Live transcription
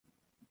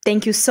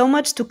Thank you so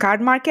much to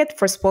Card Market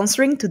for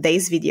sponsoring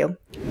today's video.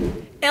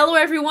 Hello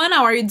everyone,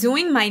 how are you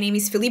doing? My name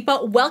is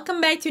Filipa.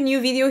 Welcome back to a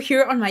new video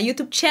here on my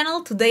YouTube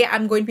channel. Today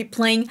I'm going to be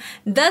playing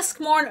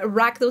Duskmourn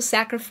Rakdos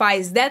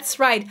Sacrifice. That's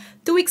right,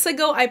 2 weeks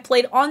ago I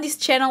played on this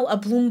channel a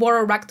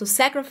Bloomburrow Rakdos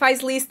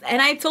Sacrifice list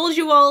and I told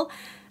you all,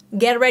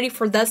 get ready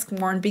for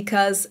Duskmourn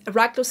because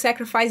Rakdos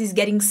Sacrifice is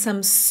getting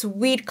some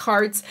sweet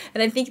cards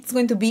and I think it's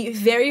going to be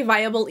very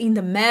viable in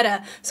the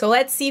meta. So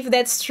let's see if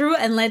that's true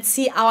and let's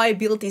see how I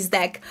built this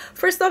deck.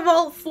 First of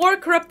all, 4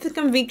 Corrupted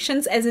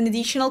Convictions as an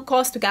additional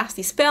cost to cast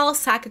this spell,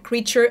 sack a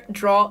creature,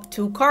 draw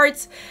 2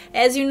 cards.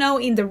 As you know,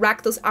 in the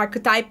Rakdos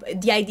archetype,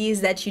 the idea is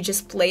that you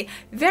just play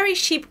very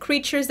cheap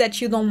creatures that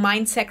you don't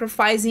mind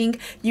sacrificing,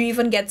 you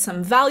even get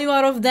some value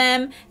out of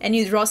them, and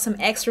you draw some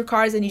extra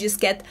cards and you just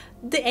get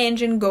the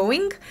engine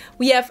going.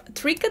 We have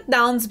 3 cut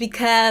downs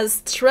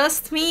because,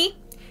 trust me,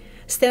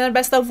 standard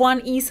best of 1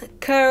 is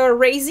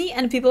crazy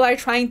and people are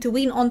trying to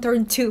win on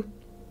turn 2.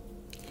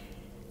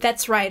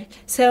 That's right,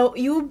 so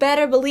you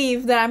better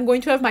believe that I'm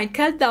going to have my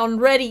cut down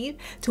ready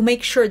to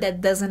make sure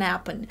that doesn't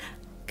happen.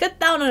 Cut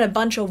down on a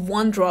bunch of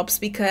 1-drops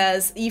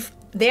because if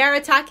they are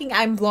attacking,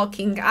 I'm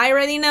blocking. I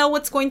already know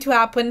what's going to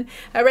happen.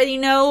 I already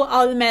know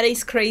how the meta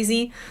is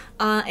crazy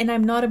and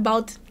I'm not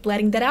about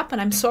letting that happen.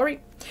 I'm sorry.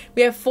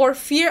 We have 4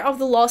 Fear of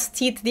the Lost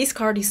Teeth. This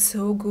card is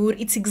so good.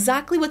 It's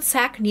exactly what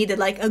Sack needed,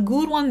 like a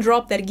good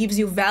 1-drop that gives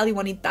you value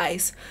when it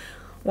dies.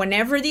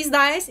 Whenever this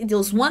dies, it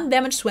deals 1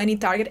 damage to any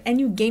target and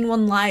you gain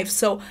 1 life.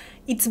 So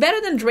it's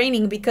better than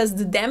draining because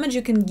the damage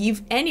you can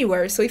give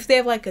anywhere. So if they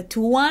have like a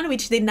 2-1,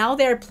 which now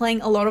they're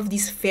playing a lot of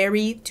these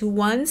fairy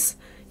 2-1s,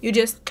 you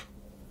just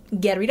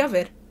get rid of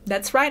it.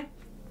 That's right.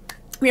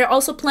 We are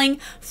also playing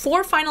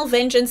 4 Final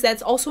Vengeance,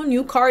 that's also a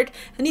new card,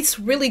 and it's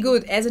really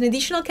good. As an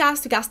additional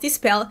cast to cast this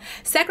spell,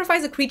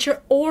 sacrifice a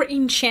creature or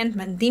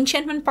enchantment. The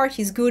enchantment part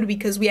is good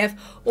because we have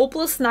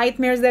Hopeless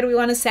Nightmares that we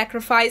want to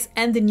sacrifice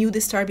and the new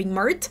Disturbing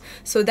Mirth,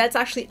 so that's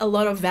actually a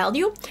lot of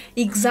value.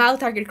 Exile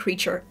target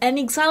creature, and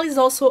exile is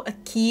also a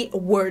key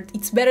word.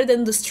 It's better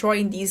than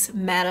destroying this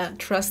meta,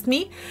 trust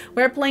me.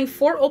 We're playing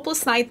 4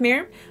 Hopeless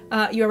Nightmare.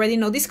 You already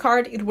know this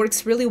card. It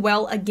works really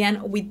well,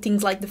 again, with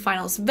things like the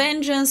Final's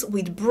Vengeance,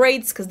 with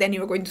Braids, because then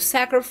you're going to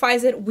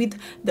sacrifice it, with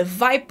the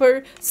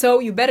Viper, so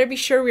you better be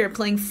sure we are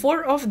playing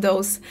 4 of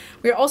those.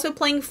 We're also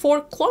playing 4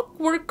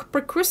 Clockwork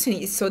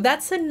Percussionist, so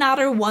that's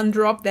another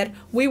 1-drop that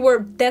we were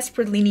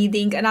desperately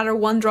needing, another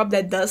 1-drop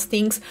that does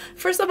things.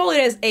 First of all,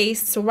 it has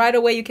Ace, so right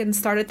away you can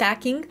start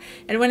attacking,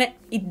 and when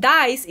it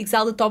dies,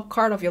 exile the top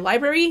card of your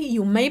library.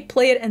 You may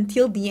play it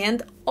until the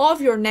end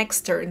of your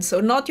next turn, so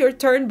not your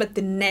turn but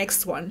the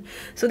next one.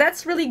 So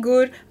that's really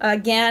good.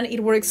 Again,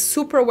 it works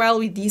super well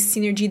with this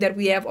synergy that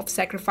we have of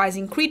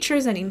sacrificing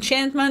creatures and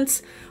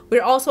enchantments.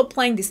 We're also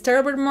playing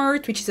Disturbing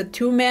Mirth, which is a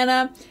 2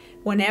 mana.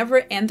 Whenever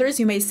it enters,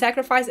 you may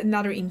sacrifice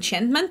another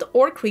enchantment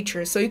or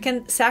creature, so you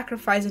can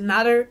sacrifice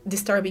another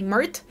Disturbing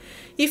Mirth.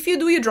 If you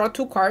do, you draw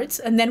 2 cards,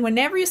 and then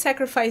whenever you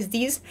sacrifice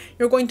these,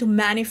 you're going to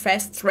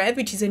manifest Thread,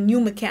 which is a new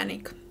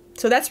mechanic.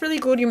 So that's really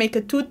good. You make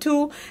a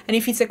 2/2, and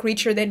if it's a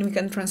creature, then we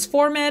can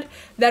transform it.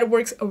 That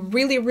works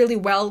really, really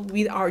well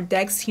with our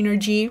deck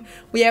synergy.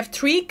 We have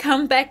 3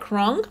 Come Back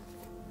Wrong.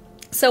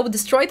 So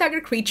destroy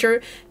target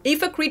creature.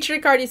 If a creature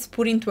card is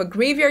put into a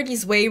graveyard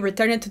this way,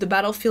 return it to the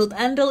battlefield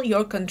under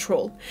your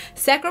control.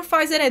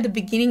 Sacrifice it at the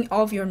beginning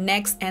of your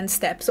next end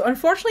step. So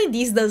unfortunately,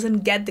 this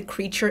doesn't get the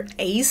creature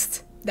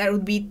aced. That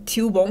would be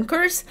too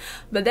bonkers,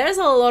 but there's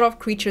a lot of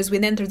creatures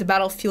with enter the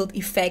battlefield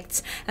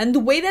effects, and the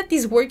way that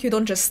these work, you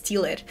don't just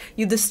steal it,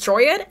 you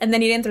destroy it and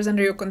then it enters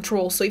under your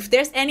control. So if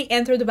there's any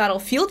enter the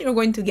battlefield, you're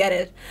going to get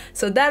it.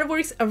 So that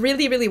works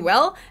really, really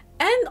well.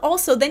 And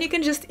also then you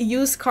can just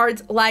use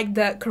cards like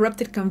the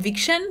Corrupted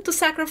Conviction to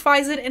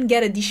sacrifice it and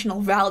get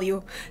additional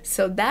value.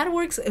 So that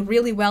works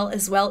really well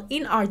as well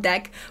in our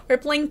deck. We're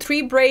playing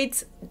 3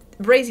 Braids.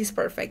 Braids is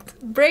perfect.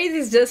 Braids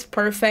is just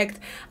perfect.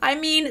 I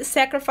mean,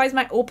 sacrifice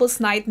my Hopeless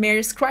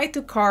Nightmares, cry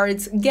 2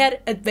 cards,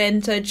 get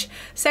advantage,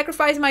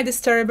 sacrifice my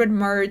Disturbing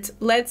Mirth,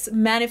 let's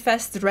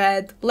manifest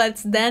Dread,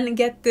 let's then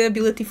get the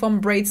ability from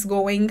Braids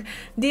going.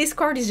 This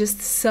card is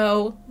just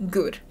so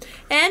good.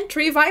 And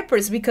 3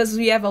 Vipers, because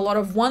we have a lot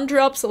of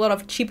 1-drops, a lot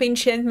of cheap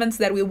enchantments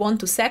that we want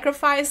to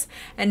sacrifice,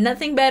 and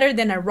nothing better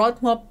than a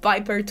Rottenmouth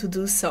Viper to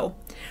do so.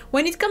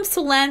 When it comes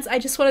to lands, I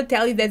just want to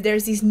tell you that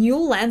there's these new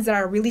lands that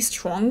are really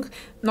strong,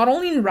 not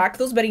only in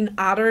Rakdos but in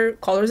other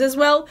colors as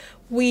well,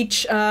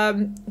 which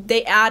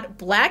they add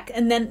black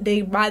and then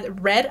they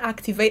add red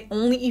activate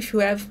only if you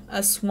have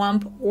a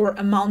swamp or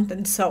a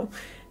mountain. So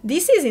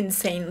this is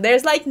insane.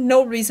 There's like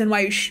no reason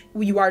why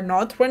you are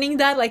not running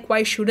that, like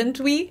why shouldn't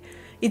we?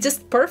 It's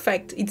just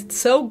perfect. It's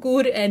so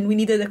good and we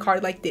needed a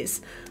card like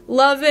this.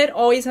 Love it.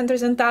 Always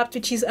enters untapped,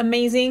 which is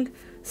amazing.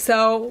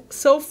 So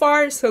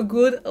far, so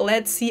good.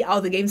 Let's see how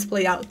the games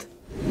play out.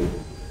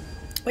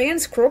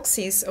 Against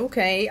Croxis,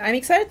 okay. I'm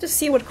excited to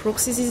see what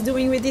Croxis is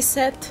doing with this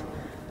set.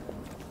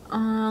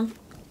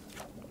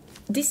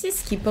 This is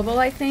skippable,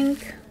 I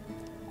think.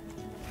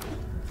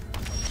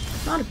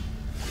 Not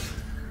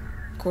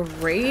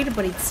great,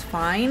 but it's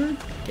fine.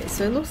 Okay,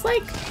 so it looks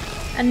like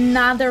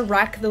Another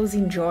Rakdos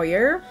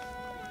Enjoyer.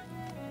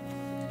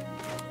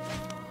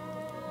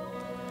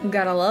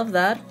 Gotta love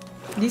that.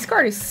 This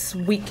card is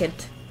wicked.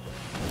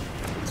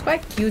 It's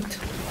quite cute.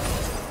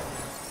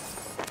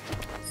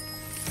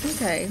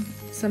 Okay,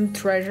 some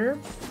treasure.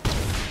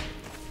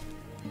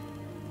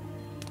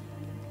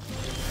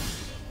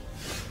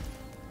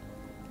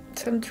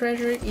 Some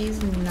treasure is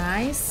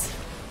nice.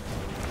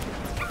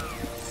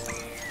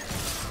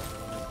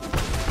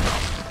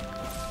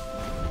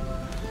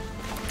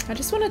 I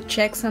just want to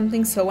check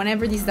something. So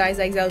whenever this dies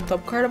exile the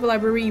top card of a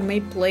library, you may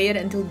play it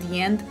until the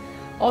end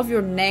of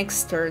your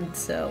next turn.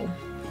 So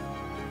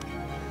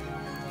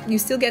you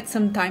still get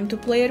some time to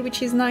play it,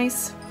 which is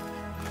nice.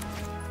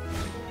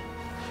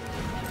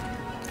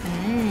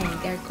 Ah,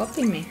 they're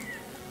copying me.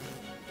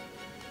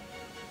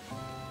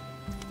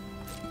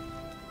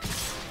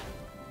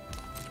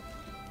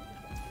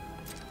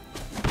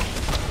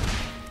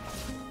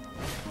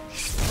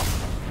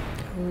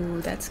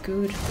 Ooh, that's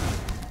good.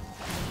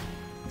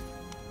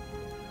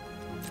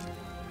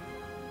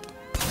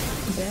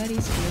 That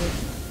is good.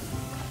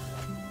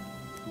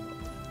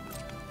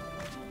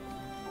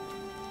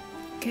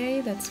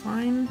 Okay, that's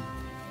fine.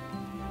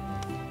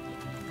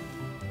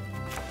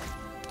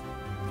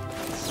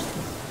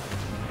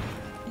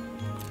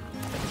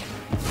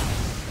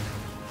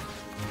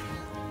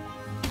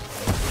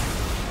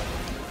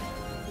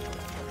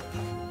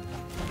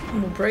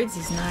 Oh, Braids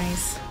is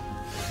nice.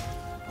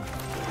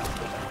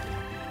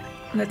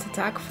 Let's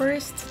attack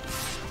first.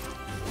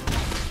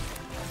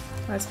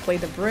 Let's play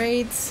the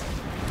Braids.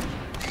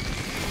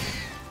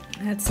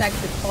 Let's sack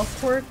the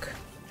Clockwork.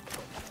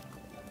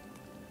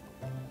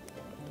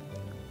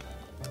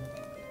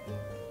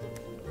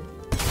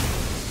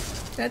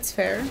 That's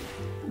fair.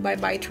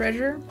 Bye-bye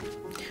treasure.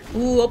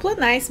 Ooh, Upland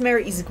Nightmare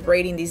is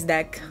great in this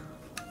deck.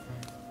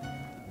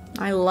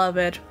 I love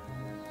it.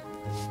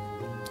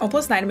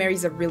 Upland Nightmare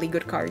is a really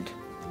good card.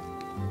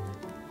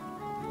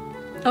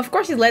 Of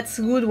course it lets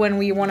good when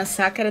we want to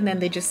sack it and then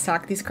they just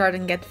sack this card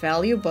and get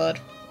value, but...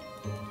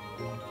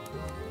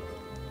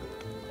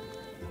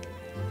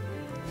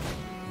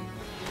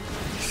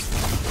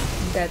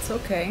 that's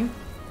okay.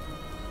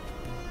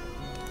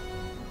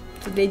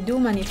 So they do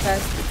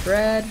manifest the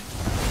dread.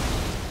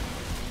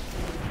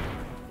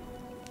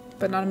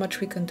 But not much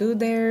we can do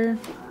there.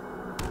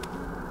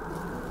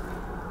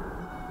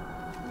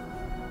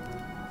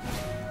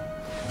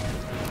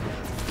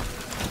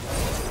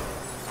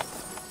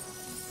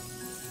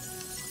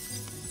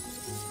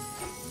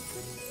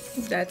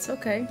 That's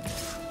okay.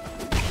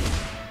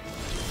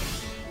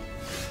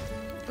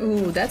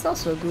 Ooh, that's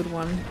also a good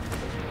one.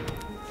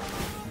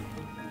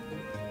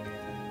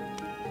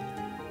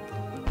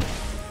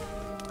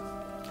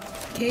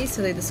 Okay,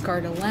 so they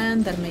discard a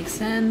land, that makes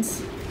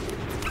sense.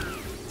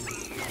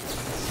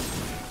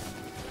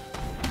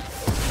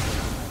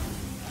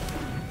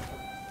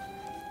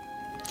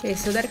 Okay,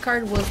 so that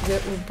card was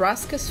the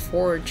Raucous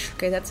Forge.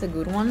 Okay, that's a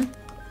good one.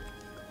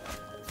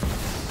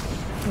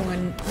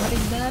 What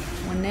is that?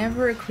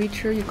 Whenever a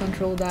creature you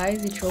control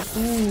dies, it shows...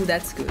 ooh,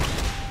 that's good.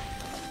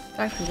 It's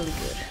actually really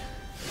good.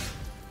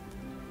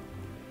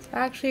 It's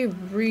actually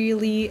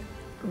really,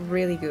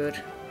 really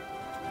good.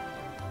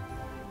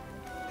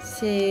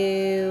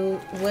 So,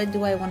 what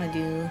do I want to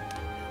do?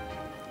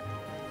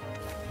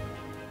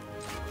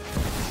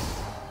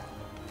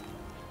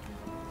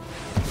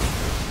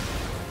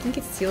 I think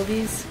it's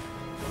Sylvie's.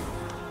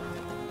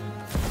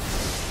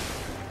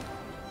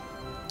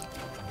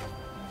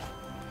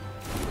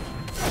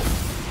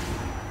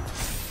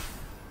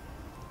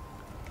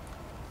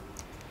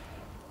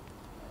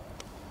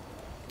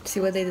 See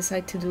what they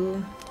decide to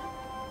do.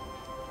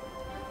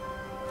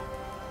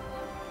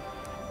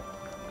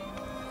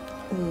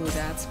 Ooh,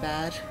 that's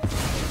bad.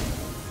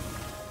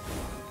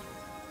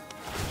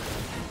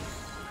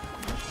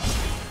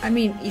 I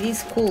mean, it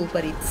is cool,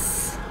 but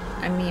it's...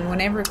 I mean,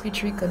 whenever a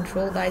creature you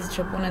control dies, each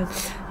opponent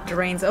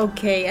drains.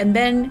 Okay, and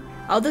then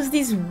how does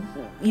this...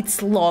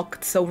 it's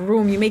locked, so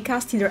room. You may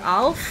cast either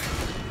Alf.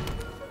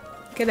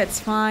 Okay, that's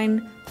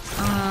fine.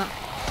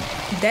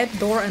 That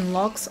door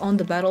unlocks on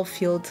the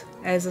battlefield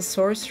as a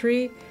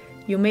sorcery.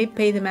 You may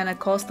pay the mana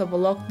cost of a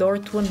locked door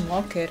to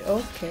unlock it.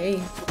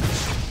 Okay.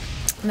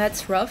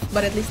 That's rough,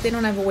 but at least they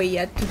don't have a way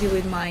yet to deal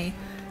with my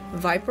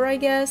Viper, I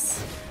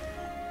guess.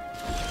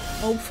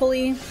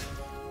 Hopefully.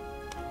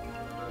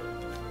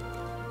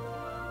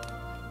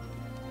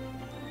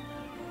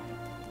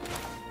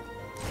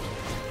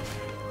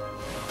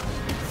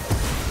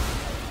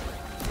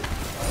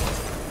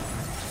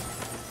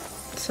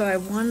 So I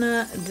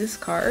wanna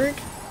discard.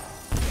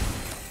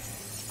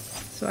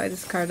 So I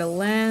discard a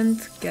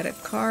land, get a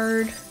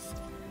card.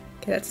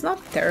 Okay, that's not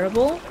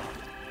terrible.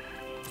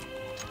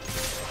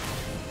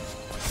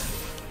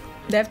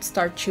 They have to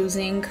start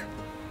choosing.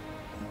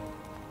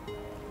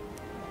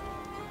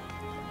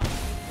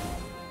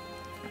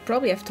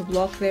 Probably have to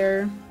block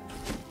there.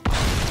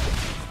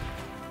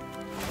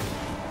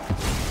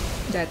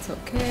 That's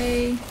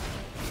okay.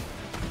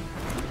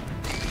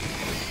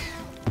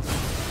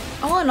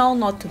 All in all,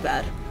 not too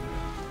bad.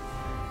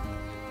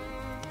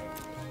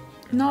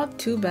 Not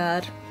too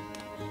bad.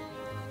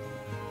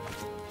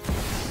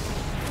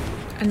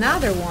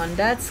 Another one,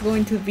 that's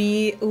going to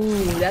be...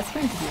 Ooh, that's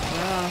going to be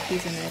rough,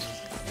 isn't it?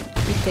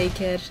 We take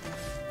it.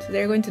 So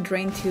they're going to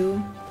drain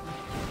 2.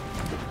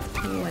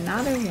 Ooh,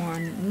 another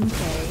one,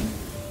 okay.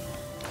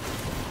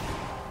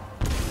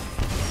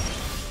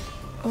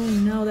 Oh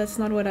no, that's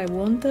not what I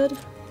wanted.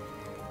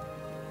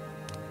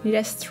 Need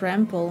a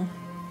trample.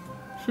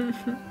 It's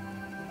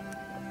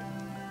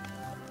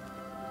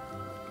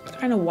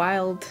kind of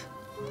wild.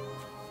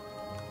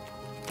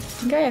 I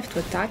think I have to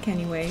attack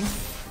anyway.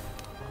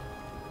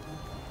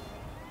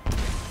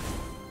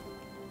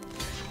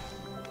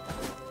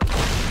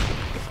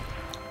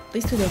 At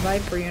least with the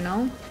Viper, you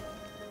know?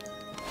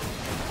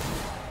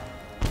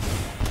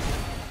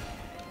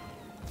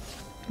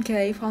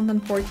 Okay,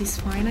 Fountain Port is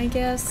fine, I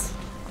guess.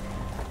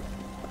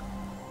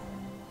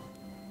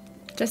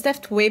 Just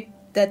have to wait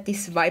that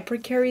this Viper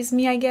carries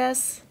me, I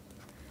guess.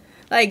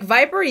 Like,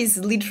 Viper is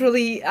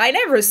literally... I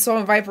never saw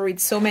a Viper with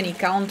so many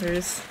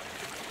counters.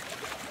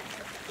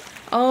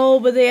 Oh,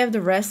 but they have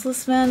the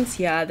Restless Vents?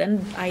 Yeah,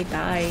 then I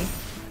die.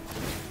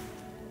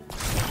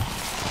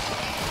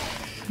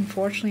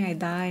 Unfortunately, I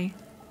die.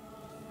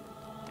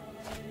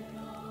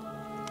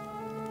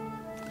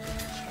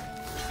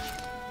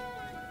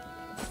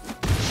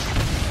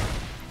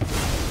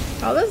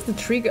 How does the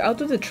trigger... How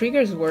do the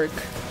triggers work?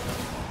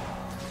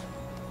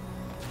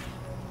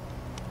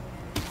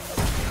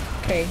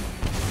 Okay.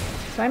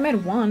 So I'm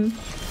at 1.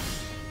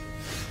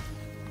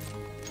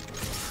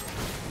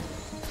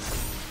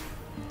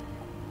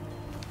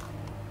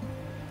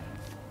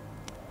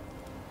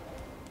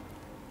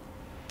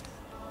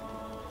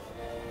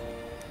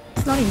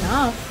 It's not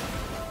enough.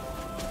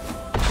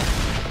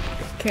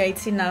 Okay,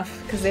 it's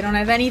enough because they don't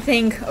have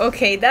anything.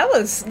 Okay, that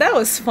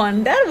was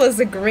fun. That was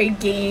a great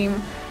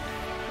game.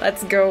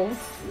 Let's go.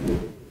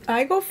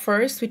 I go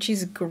first, which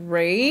is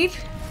great.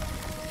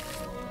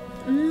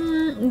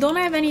 Don't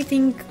have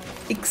anything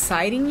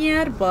exciting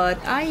yet, but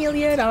hi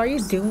Iliad, how are you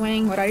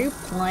doing? What are you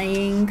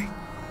playing?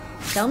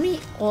 Tell me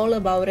all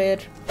about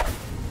it.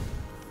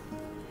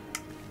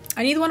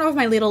 I need one of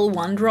my little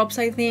 1-drops,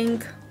 I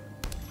think.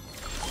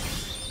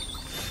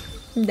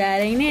 That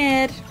ain't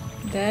it.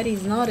 That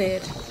is not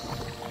it.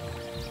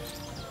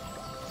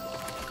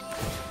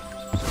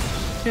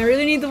 I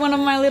really need one of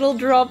my little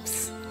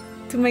drops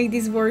to make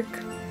this work.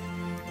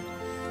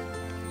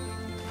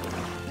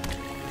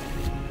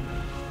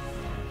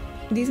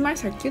 These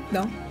mice are cute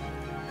though.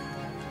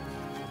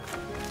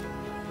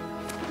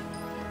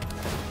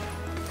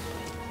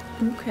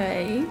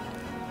 Okay.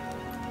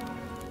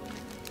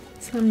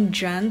 Some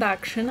Jand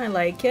action, I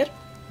like it.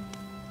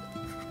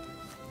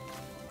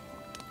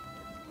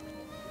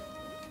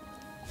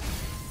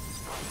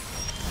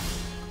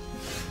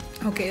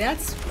 Okay,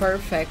 that's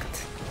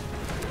perfect.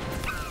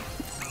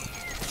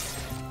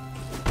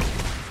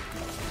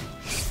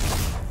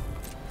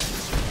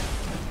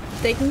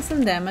 Taking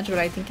some damage, but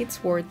I think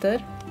it's worth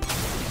it.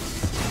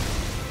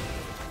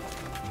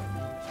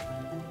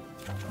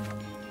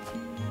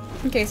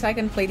 Okay, so I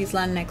can play this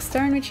land next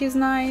turn, which is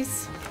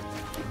nice.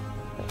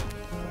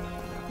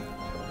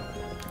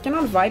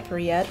 Cannot Viper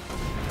yet.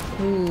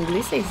 Ooh,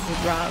 this is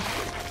rough.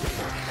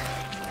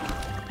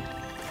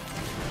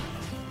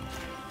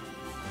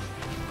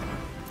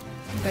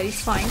 But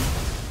it's fine.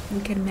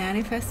 We can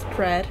manifest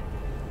threat.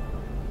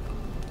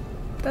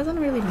 Doesn't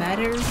really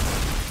matter.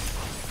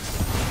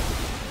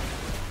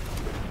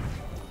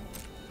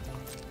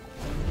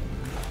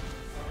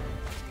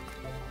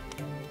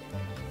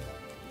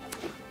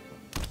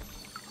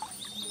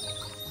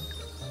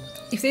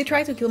 If they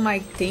try to kill my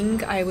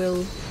thing, I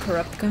will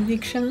corrupt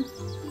conviction.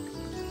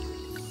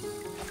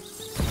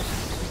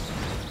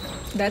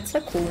 That's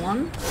a cool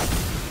one.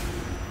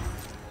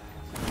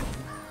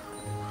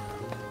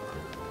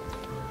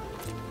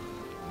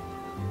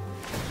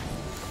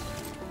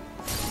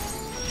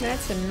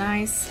 That's a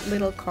nice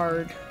little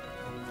card.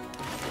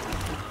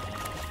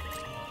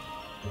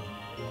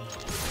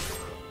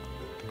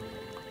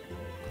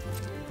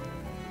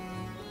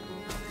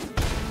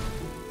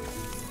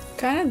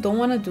 Kinda don't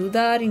want to do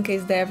that in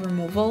case they have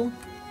removal.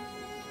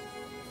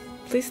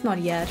 At least not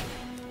yet.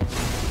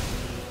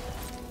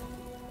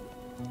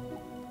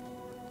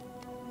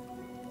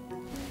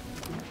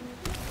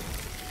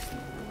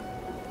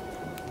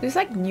 This is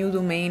like new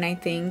domain, I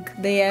think.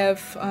 They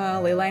have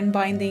Leyline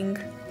Binding.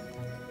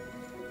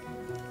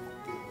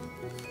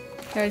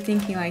 They're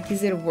thinking like,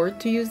 is it worth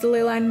to use the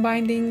Leyline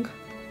Binding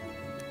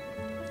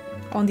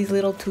on these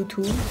little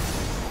 2/2?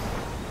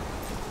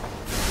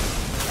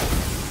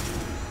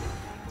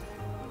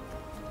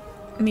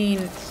 I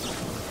mean,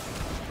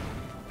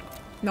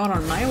 not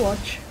on my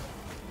watch.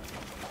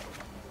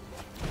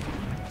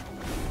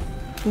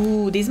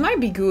 Ooh, this might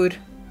be good.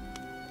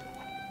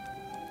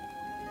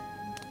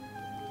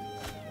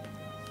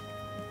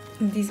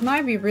 This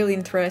might be really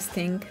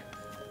interesting.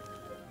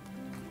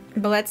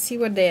 But let's see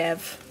what they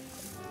have.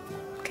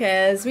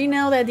 Because we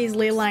know that these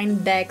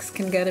leyline decks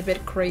can get a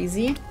bit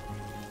crazy.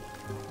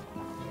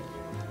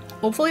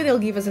 Hopefully they'll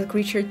give us a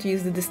creature to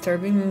use the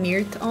Disturbing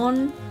Mirth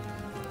on.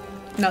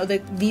 No,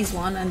 these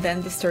one, and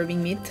then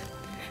Disturbing Mirth.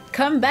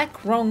 Come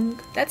Back Wrong.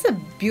 That's a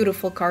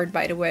beautiful card,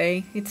 by the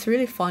way. It's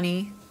really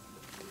funny.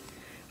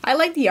 I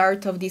like the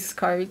art of these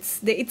cards.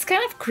 It's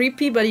kind of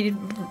creepy, but it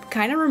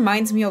kind of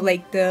reminds me of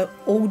like the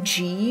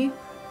OG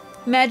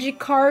Magic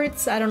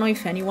cards. I don't know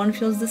if anyone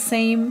feels the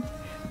same,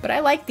 but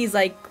I like these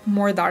like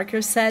more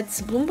darker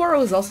sets.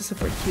 Bloomborough is also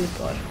super cute,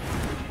 but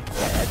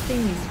yeah, that thing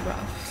is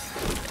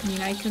rough. I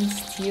mean, I can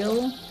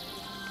steal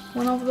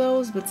one of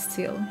those, but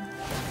still.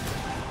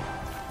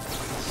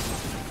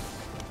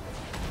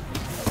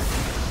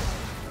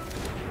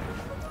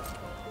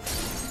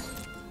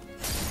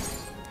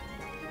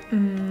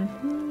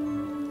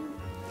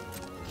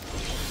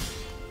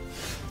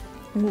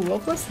 Ooh,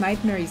 Raucous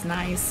Nightmare is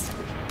nice.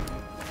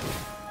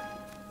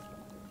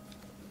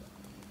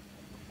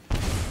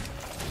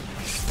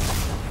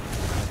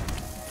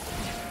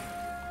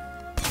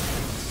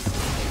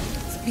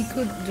 So we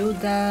could do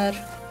that.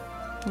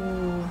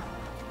 Ooh.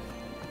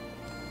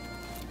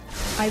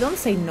 I don't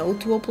say no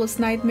to Raucous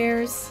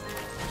Nightmares.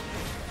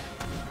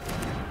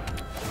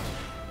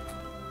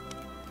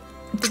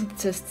 I think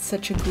it's just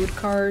such a good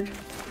card.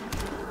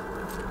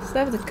 Just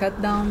have the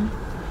cut down.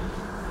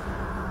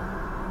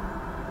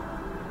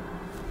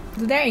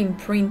 They're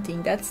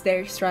imprinting, that's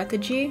their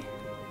strategy.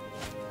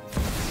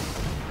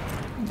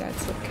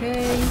 That's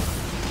okay.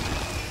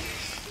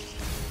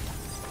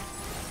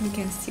 We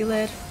can steal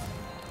it.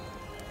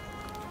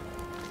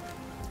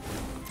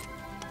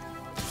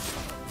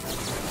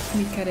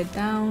 We cut it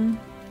down.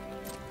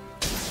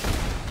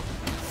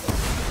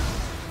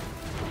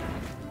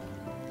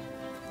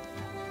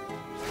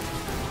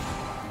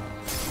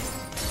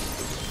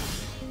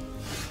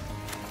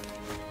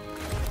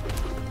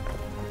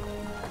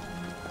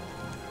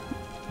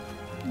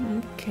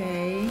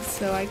 Okay,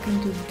 so I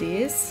can do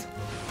this.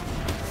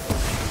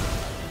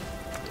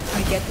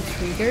 I get the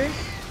trigger.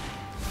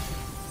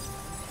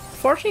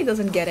 Fortunately, it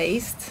doesn't get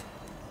aced,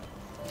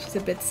 which is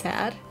a bit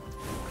sad.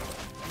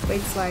 But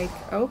it's like,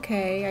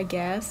 okay, I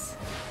guess.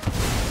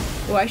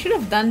 Oh, I should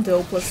have done the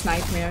Raucous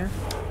Nightmare.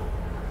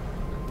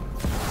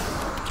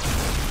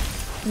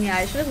 Yeah,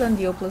 I should have done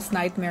the Raucous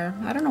Nightmare.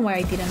 I don't know why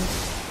I didn't.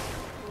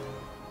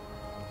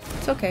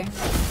 It's okay.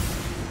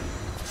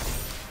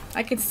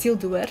 I can still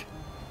do it.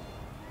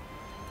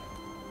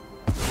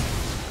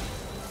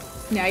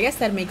 Yeah, I guess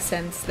that makes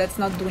sense. That's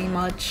not doing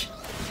much.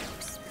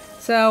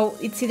 So,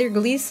 it's either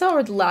Glissa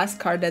or the last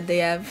card that they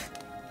have.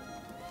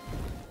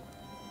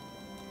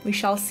 We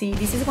shall see.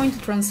 This is going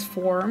to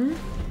transform.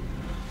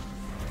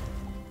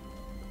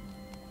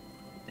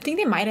 I think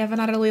they might have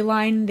another ley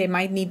line. They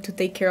might need to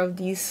take care of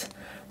this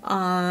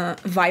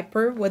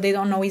Viper. What they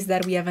don't know is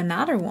that we have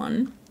another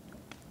one.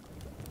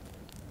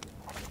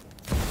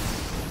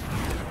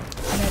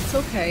 That's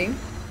okay.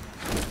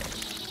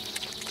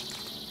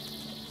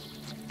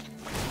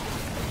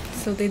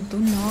 So they do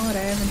not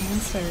have an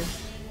answer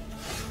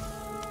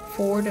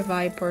for the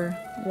Viper.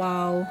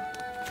 Wow.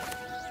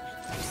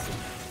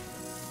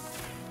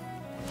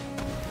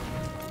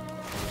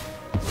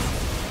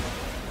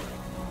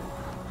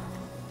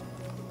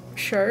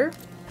 Sure,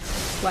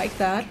 like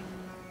that.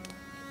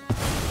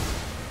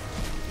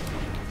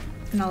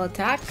 And I'll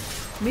attack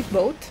with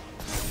both.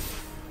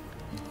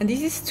 And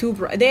this is too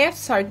bright. They have to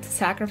start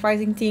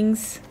sacrificing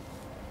things,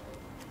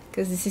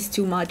 because this is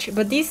too much.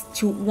 But these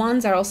two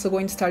ones are also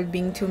going to start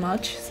being too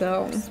much,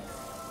 so...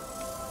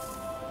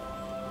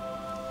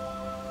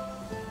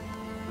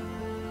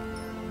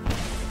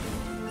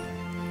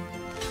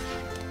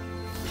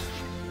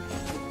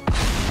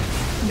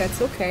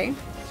 That's okay.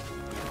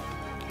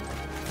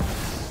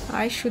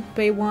 I should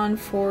pay one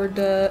for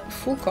the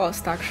full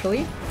cost,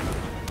 actually.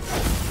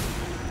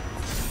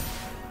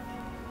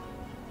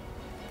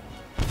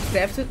 They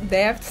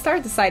have to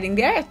start deciding.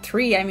 They are at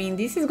 3. I mean,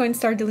 this is going to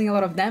start dealing a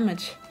lot of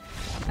damage.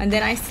 And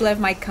then I still have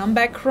my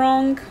comeback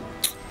wrong.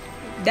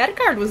 That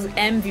card was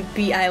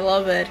MVP. I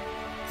love it.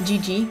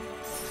 GG.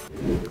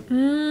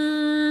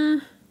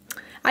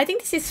 I think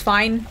this is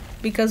fine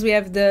because we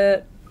have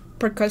the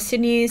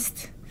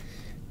Percussionist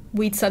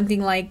with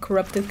something like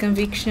Corrupted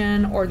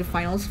Conviction or the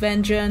Finals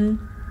Vengeance.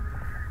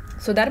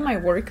 So that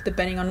might work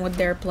depending on what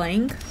they're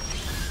playing.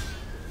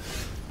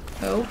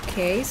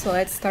 Okay, so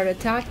let's start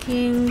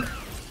attacking.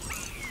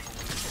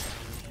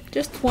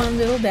 Just one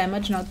little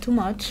damage, not too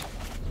much.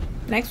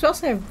 Next we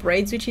also have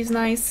Braids, which is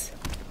nice.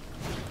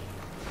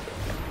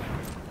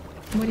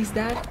 What is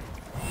that?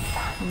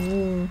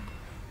 Ooh,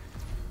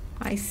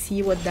 I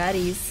see what that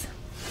is.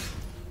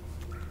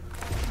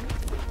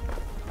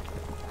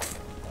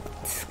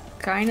 It's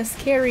kind of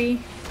scary.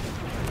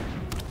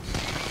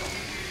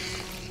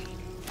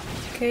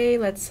 Okay,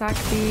 let's sack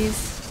these.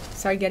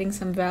 Start getting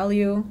some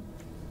value.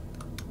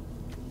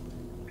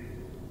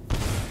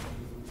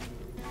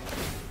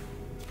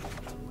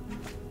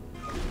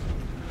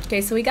 Okay,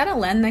 so we got a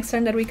land next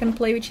turn that we can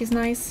play, which is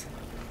nice.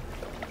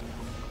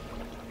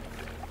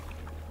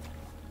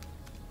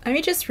 Let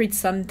me just read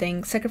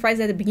something. Sacrifice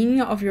at the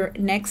beginning of your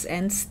next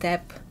end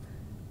step.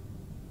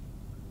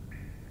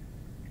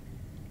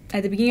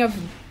 At the beginning of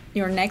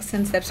your next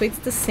end step, so it's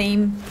the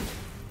same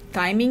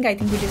timing. I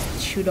think we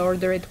just should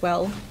order it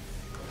well.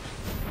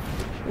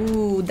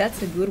 Ooh,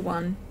 that's a good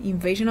one.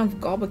 Invasion of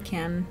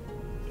Gobokan.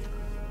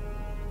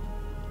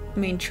 I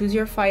mean, choose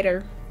your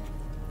fighter.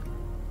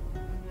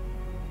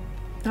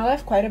 I'll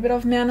have quite a bit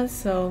of mana,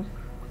 so...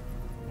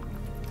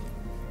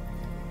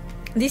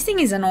 This thing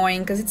is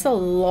annoying because it's a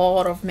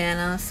lot of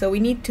mana, so we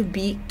need to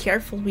be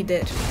careful with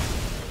it.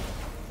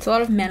 It's a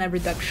lot of mana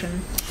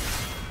reduction.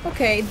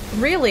 Okay,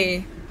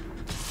 really?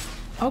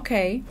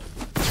 Okay.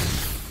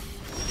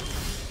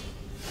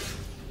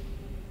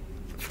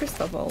 First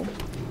of all...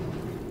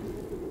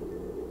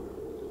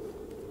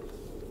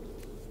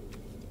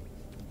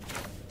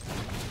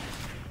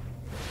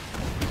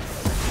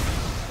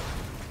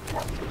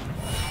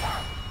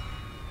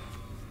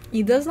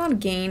 It does not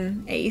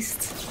gain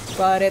aced,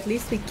 but at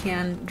least we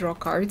can draw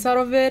cards out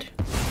of it.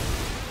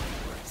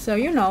 So,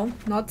 you know,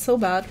 not so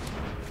bad.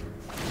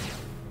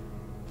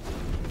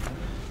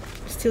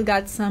 Still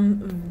got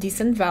some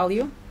decent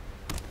value.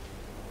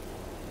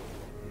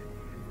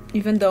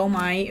 Even though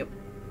my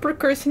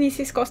Percussionist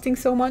is costing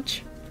so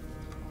much.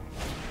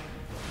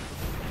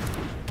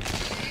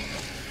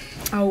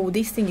 Oh,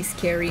 this thing is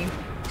scary.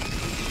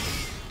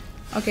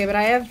 Okay, but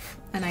I have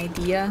an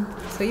idea.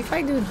 So if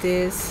I do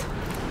this...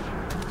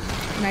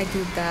 and I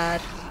do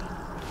that,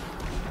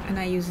 and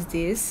I use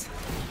this,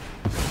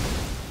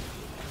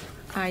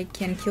 I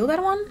can kill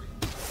that one?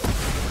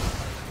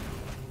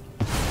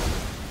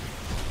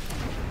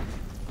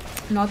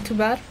 Not too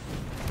bad.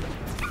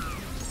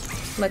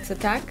 Let's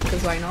attack,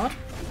 because why not?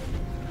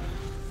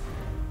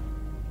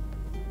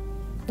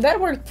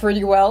 That worked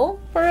pretty well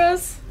for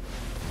us.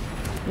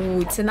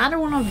 Ooh, it's another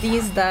one of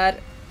these that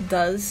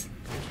does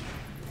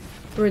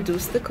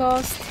reduce the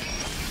cost.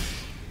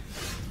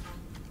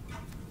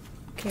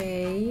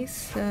 Okay,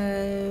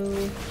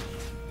 so...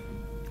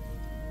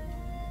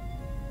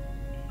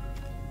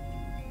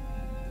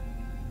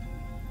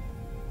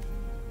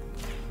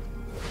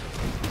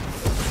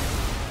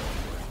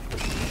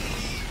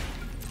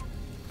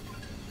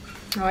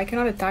 Oh, I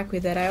cannot attack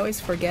with that, I always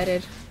forget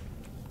it.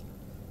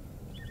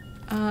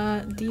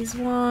 This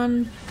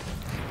one...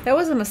 That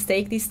was a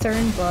mistake this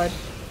turn, but...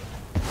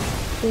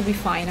 we'll be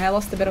fine, I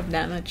lost a bit of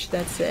damage,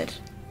 that's it.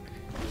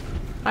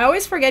 I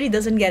always forget he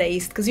doesn't get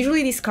aced, because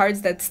usually these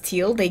cards that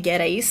steal, they get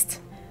aced.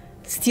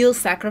 Steal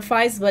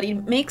sacrifice, but it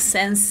makes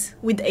sense.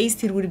 With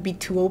aced it would be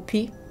too OP.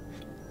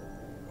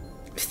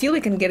 Still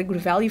we can get a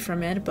good value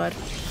from it, but...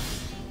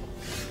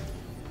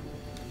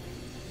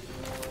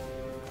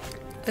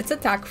 Let's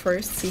attack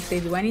first, see if they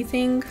do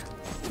anything.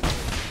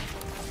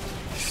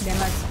 Then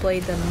let's play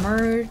the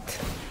Mirth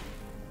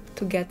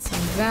to get some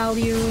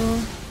value.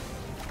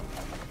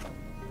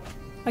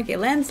 Okay,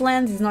 lands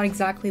is not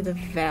exactly the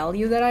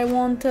value that I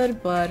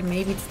wanted, but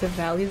maybe it's the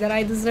value that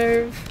I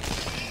deserve.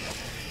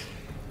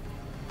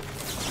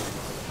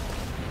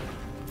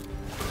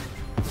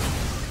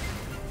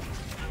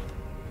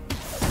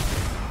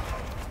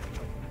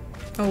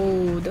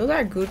 Oh, those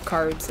are good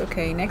cards.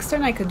 Okay, next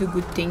turn I could do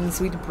good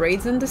things with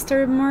Braids and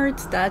Disturbing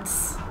Mirth.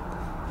 That's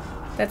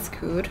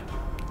good.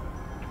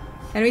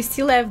 And we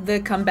still have the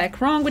Comeback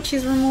Wrong, which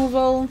is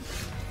removal.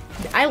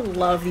 I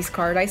love this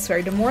card, I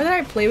swear. The more that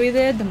I play with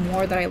it, the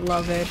more that I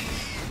love it.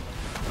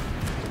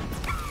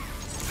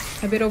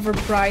 A bit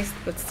overpriced,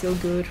 but still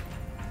good.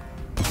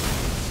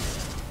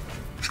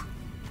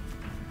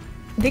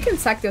 They can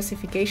sack the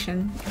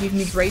Ossification, give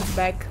me Braids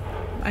back.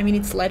 I mean,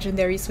 it's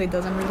legendary, so it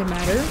doesn't really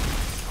matter.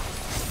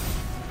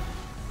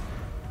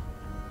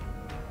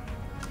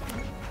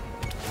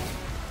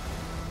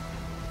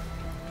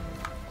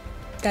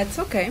 That's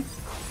okay.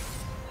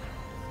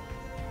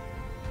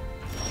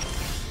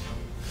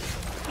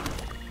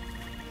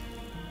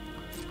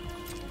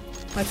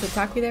 Let's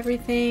attack with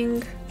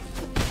everything.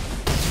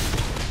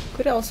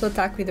 Could also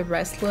attack with the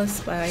Restless,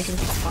 but I think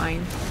it's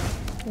fine.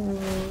 Ooh,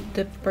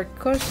 the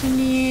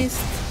Percussionist.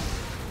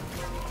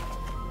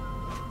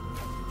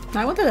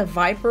 I wanted a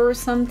Viper or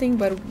something,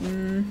 but...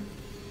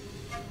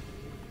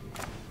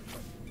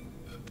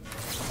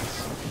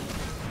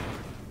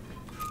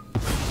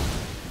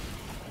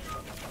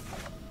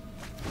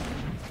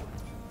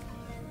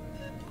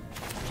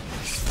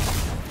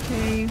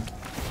 Okay.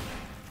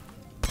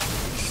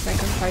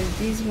 Sacrifice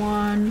this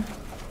one.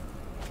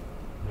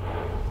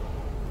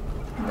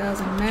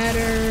 Doesn't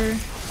matter.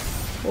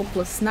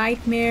 Hopeless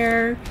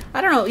Nightmare.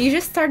 I don't know, you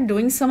just start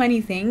doing so many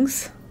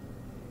things.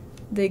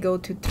 They go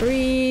to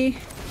 3.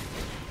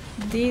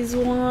 This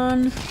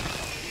one.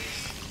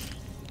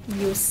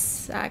 You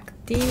sack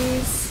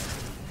this.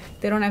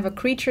 They don't have a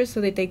creature, so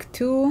they take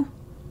 2.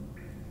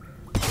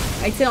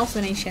 It's also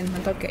an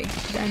enchantment, okay.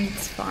 Then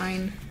it's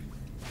fine.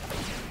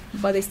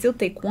 But they still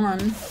take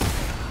 1.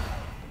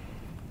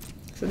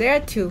 So there are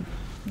 2.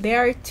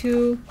 There are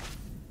 2.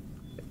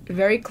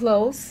 Very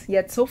close,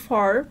 yet so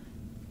far.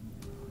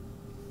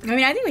 I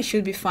mean, I think we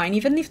should be fine.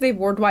 Even if they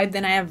board wipe,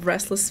 then I have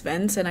Restless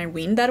Vents and I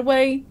win that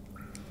way.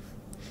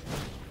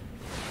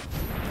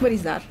 What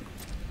is that?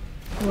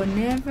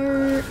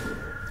 Whenever...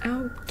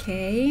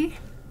 Okay.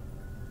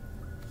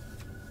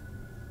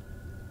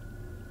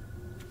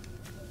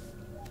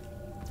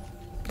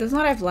 Does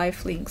not have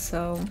lifelink,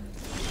 so...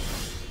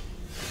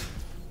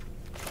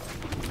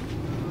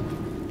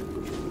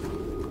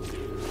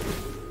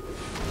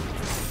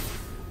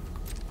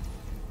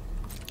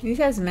 This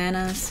has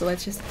mana, so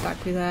let's just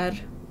attack with that.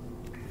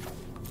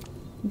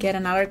 Get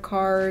another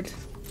card.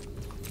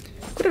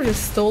 Could have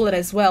just stole it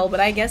as well, but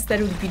I guess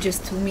that would be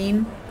just too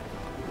mean.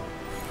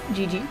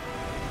 GG.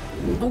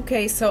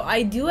 Okay, so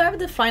I do have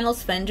the Final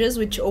Svenges,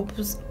 which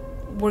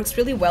works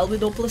really well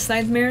with Hopeless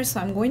Nightmare, so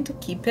I'm going to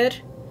keep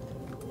it.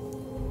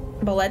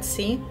 But let's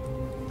see.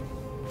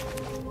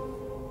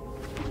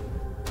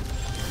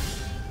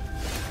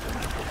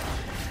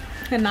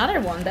 Another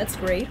one, that's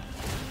great.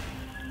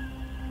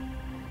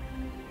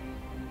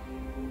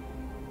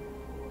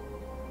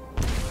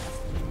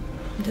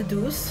 The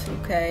Deuce,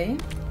 okay.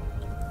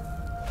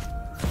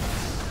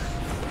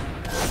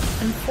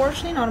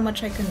 Unfortunately, not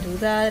much I can do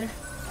that.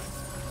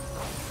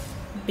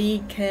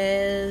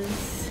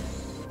 Because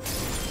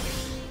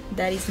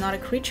that is not a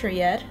creature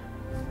yet.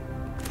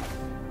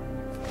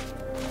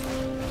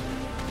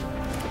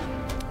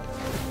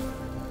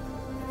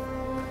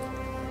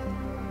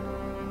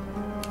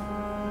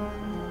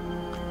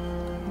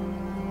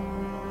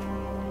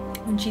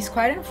 Which is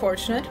quite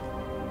unfortunate.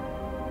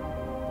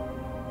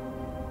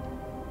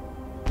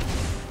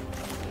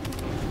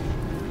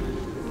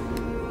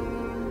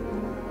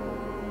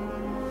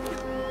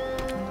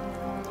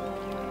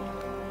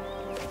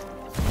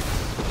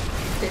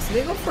 Okay, so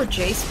they go for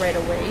Jace right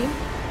away.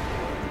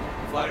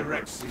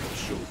 Phyrexian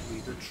showed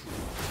me the truth.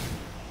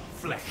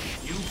 Flesh,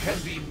 you can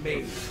be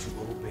made to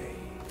obey.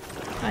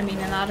 I mean,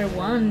 another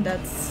one,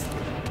 that's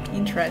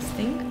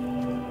interesting.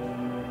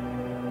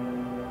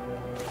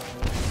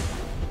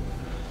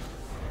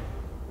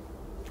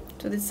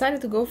 So they decided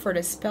to go for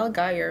the Spell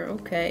Gyre,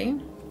 okay.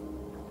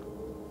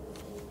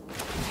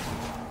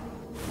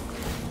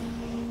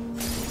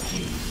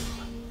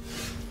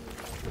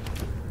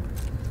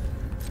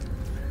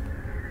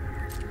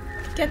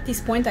 At this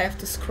point I have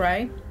to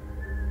scry.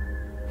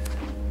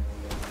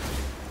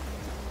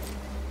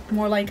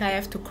 More like I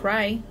have to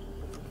cry.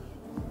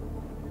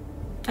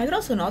 I could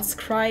also not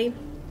scry.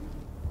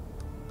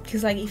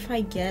 Because like if I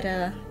get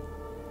a...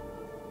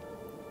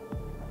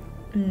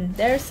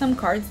 there are some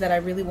cards that I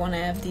really want to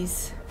have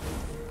these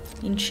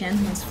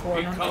enchantments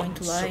for, not going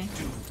to lie.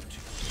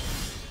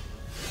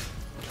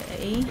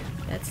 Okay,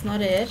 that's not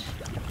it.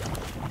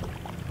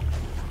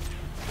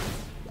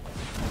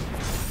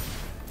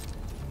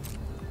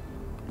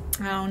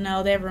 Oh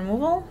no, they have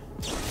removal?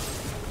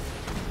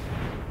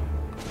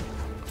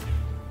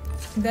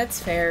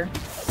 That's fair.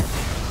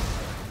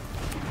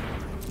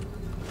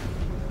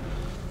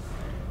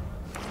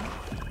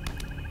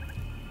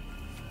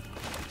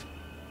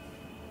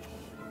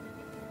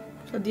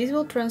 So these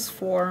will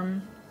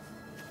transform.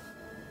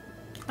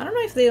 I don't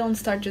know if they don't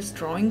start just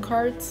drawing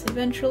cards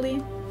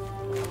eventually.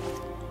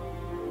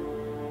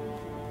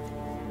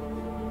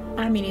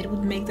 I mean, it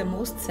would make the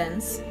most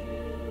sense.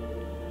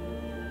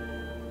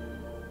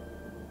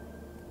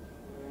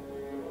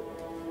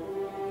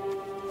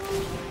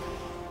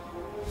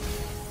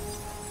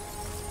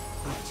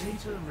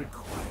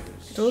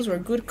 Those were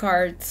good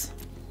cards.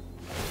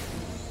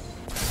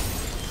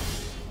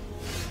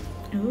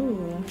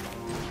 Ooh.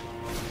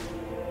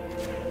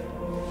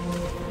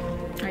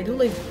 I do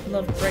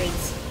love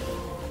Braids.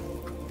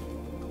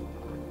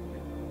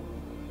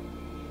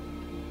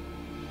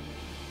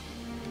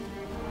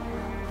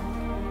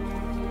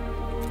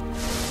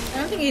 I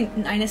don't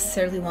think I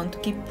necessarily want to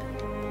keep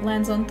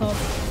lands on top.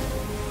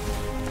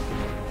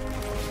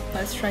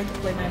 Let's try to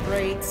play my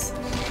Braids.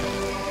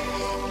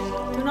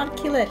 Do not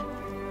kill it.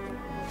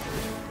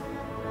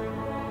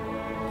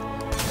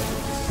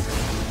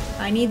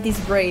 I need these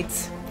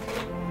Braids.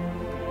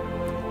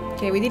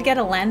 Okay, we did get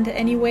a land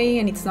anyway,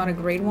 and it's not a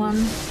great one.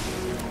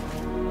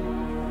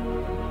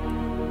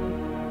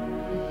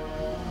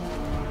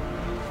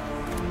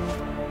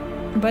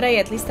 But hey,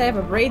 at least I have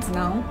a Braids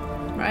now,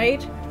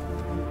 right?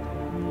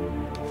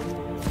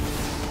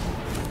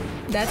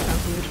 That's not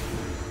good.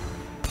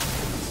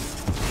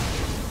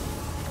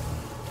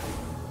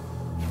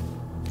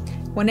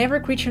 Whenever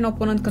a creature an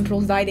opponent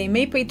controls die, they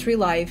may pay 3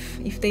 life.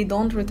 If they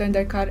don't, return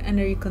their card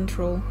under your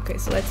control. Okay,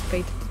 so let's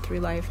pay 3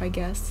 life, I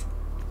guess.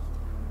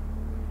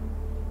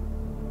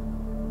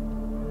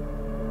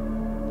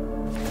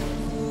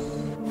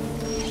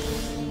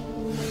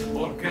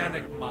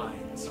 Organic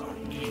minds are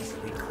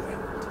easily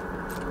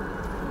quelled.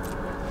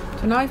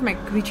 So now if my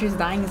creature is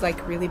dying, is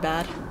like really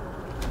bad.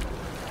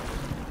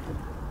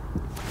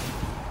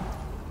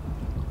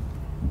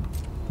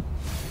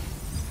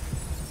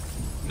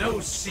 No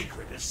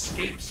secret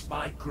escapes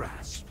my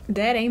grasp.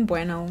 That ain't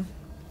bueno.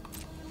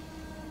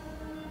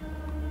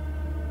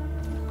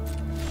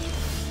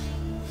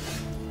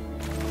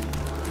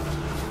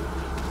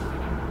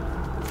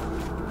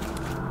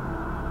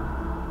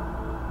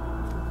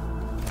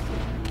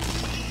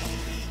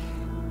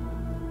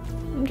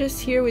 I'm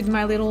just here with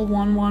my little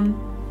 1/1.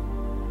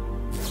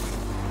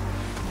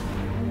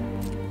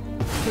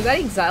 So that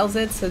exiles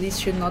it, so this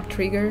should not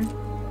trigger.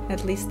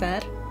 At least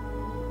that.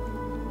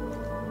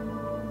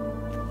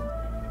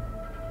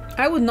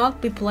 I would not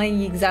be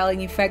playing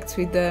Exiling Effects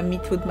with the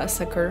Meatwood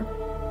Massacre.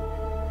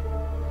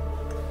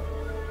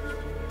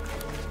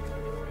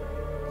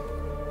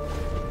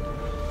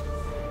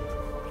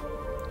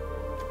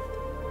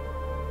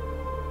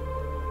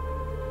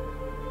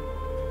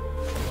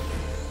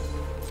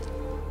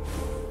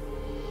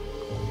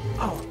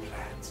 Our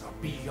plans are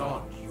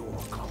beyond your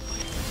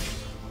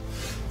comprehension.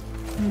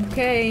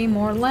 Okay,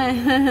 more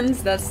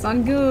lands. That's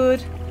not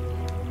good.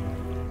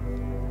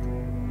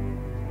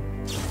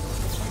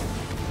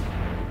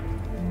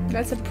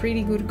 That's a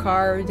pretty good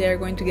card. They're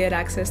going to get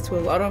access to a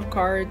lot of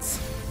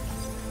cards.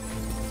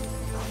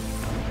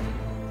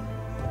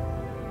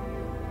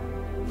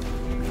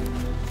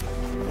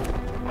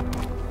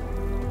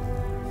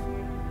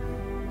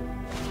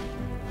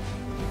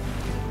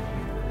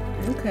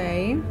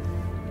 Okay. You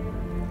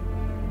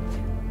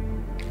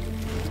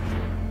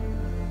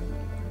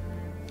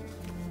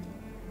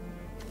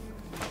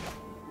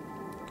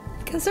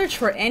can search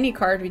for any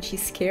card which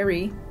is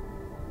scary.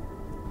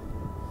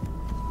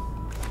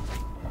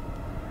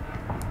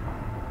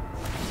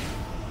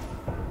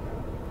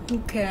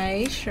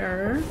 Okay,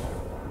 sure.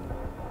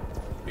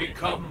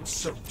 Become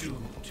subdued.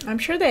 I'm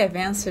sure they have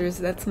answers,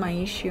 that's my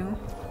issue.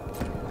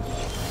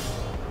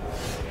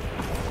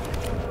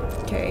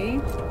 Okay.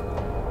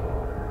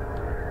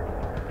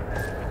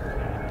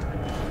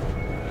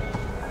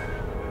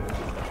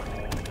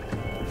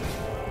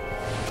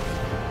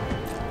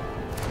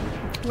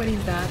 What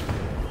is that?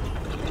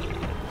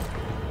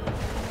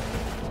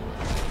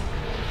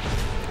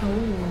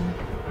 Oh.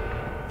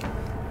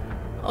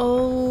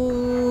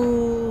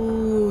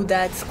 Oh,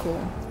 that's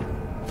cool.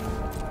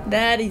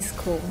 That is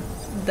cool.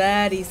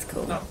 That is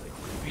cool. Nothing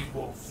could be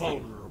more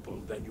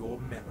vulnerable than your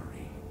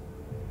memory.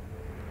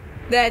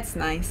 That's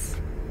nice.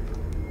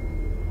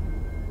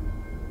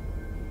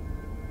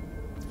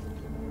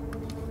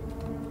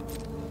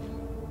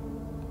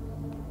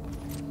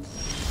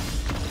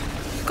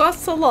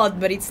 Costs a lot,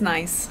 but it's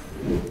nice.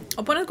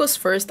 Opponent goes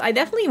first. I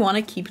definitely want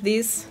to keep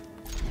this.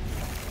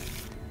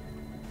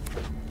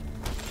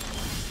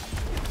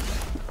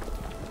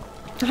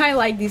 I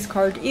like this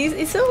card.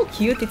 It's so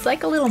cute. It's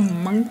like a little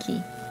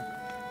monkey.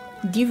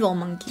 Devil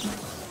monkey.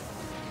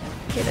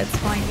 Okay, that's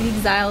fine. In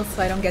exile,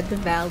 so I don't get the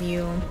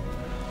value.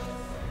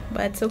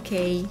 But it's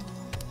okay.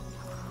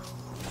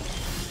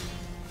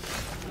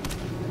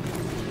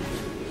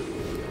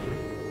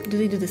 Do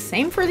they do the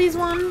same for this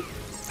one?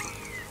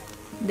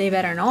 They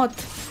better not.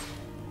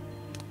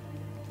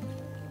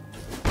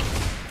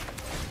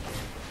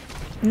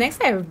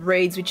 Next I have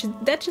Braids, which is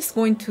that's just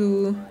going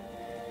to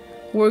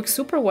work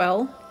super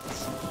well.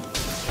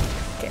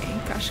 Okay,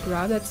 cash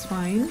grab, that's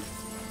fine.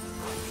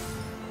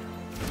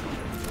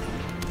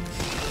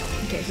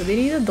 Okay, so they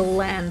needed the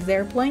land.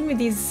 They're playing with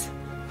this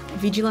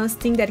vigilance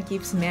thing that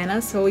gives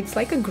mana, so it's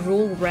like a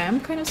Gruul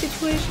Ram kind of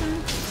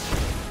situation.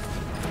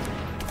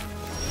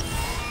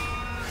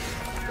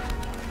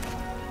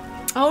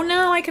 Oh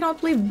no, I cannot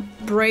play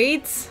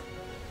Braids.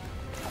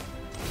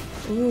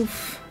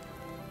 Oof.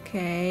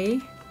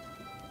 Okay.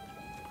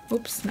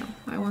 Oops, no.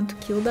 I want to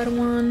kill that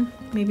one.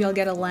 Maybe I'll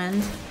get a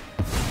land.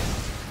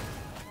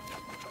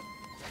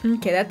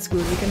 Okay, that's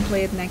good. We can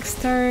play it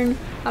next turn.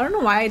 I don't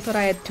know why I thought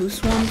I had two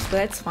swamps, but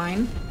that's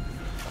fine.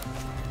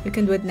 We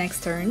can do it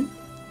next turn.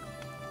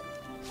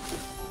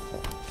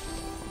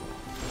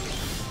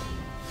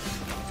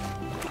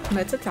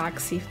 Let's attack,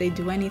 see if they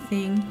do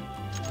anything.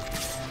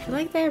 I feel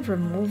like they have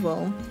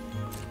removal.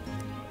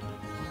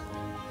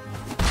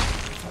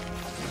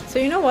 So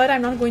you know what?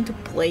 I'm not going to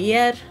play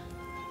yet.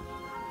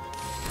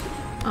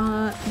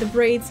 The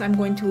Braids, I'm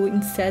going to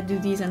instead do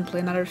these and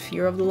play another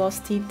Fear of the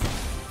Lost Teeth.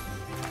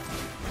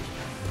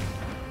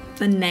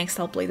 And next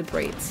I'll play the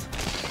Braids.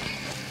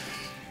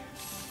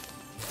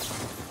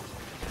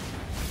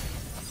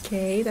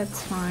 Okay,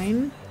 that's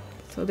fine.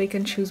 So they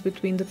can choose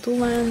between the two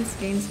lands,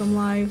 gain some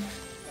life.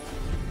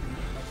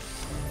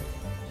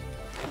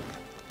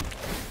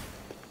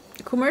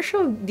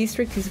 Commercial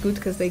district is good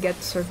because they get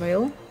to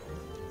surveil.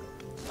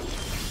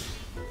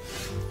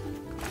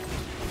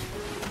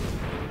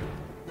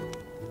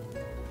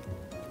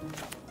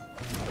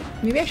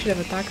 Maybe I should have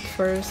attacked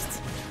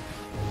first.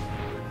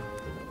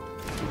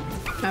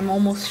 I'm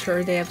almost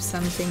sure they have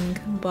something,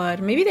 but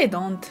maybe they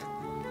don't.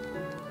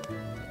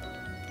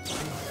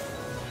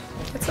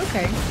 That's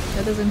okay.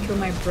 That doesn't kill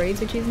my Braids,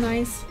 which is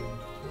nice.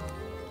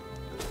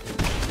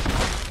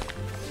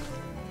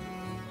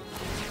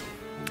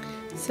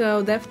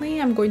 So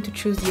definitely I'm going to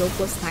choose the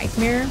Hopeless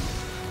Nightmare.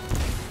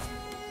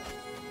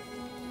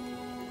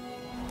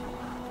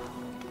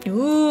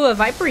 Ooh, a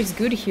Viper is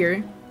good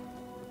here.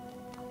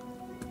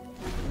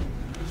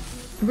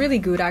 Really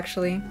good,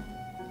 actually.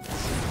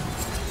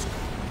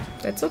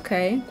 That's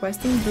okay.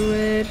 Questing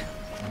Druid.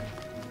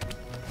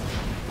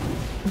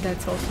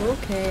 That's also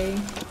okay.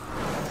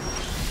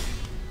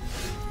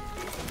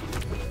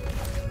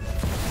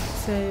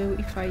 So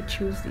if I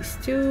choose these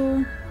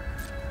two...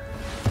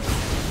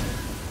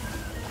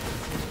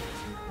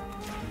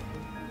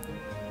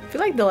 I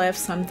feel like they'll have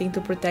something to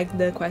protect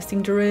the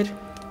Questing Druid.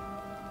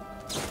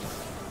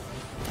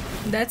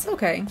 That's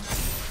okay.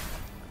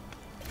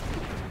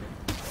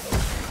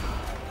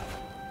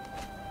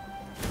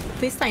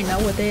 At least I know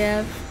what they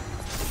have.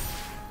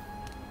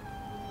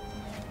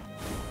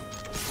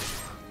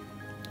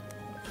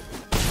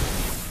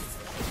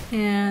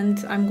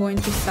 And I'm going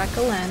to sack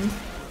a land.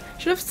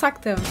 Should have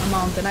sacked a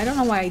mountain. I don't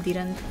know why I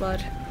didn't,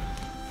 but...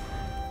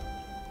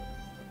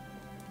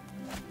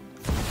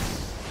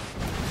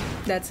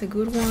 That's a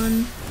good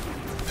one.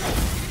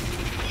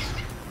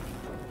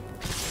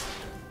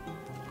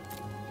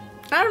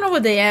 I don't know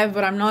what they have,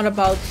 but I'm not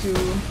about to...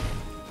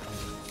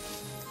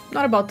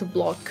 Not about to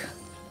block.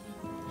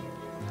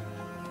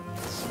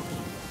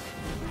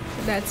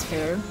 That's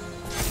fair.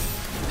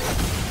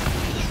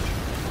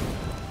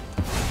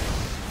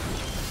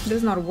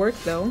 Does not work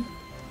though.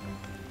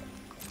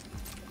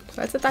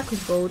 So let's attack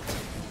with both.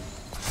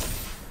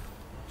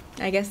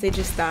 I guess they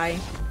just die.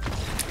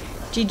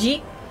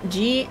 GG,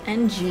 G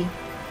and G.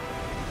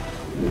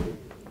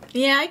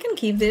 Yeah, I can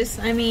keep this.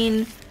 I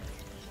mean,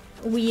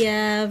 we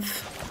have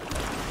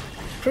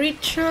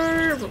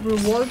creature,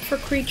 reward for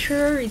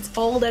creature. It's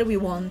all that we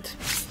want.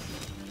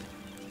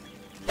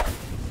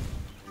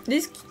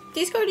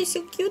 This card is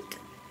so cute.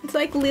 It's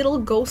like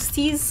little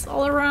ghosties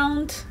all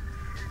around.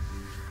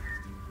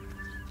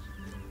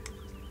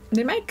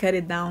 They might cut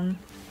it down.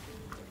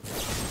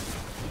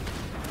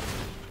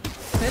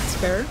 That's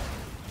fair.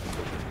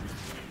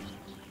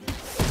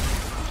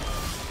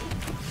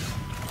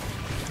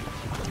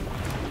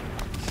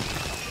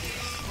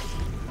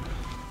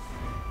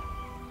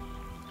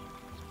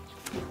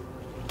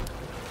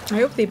 I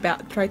hope they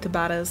try to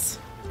bat us.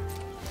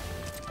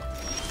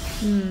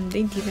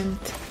 They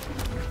didn't.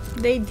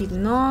 They did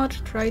not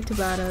try to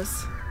bat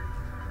us.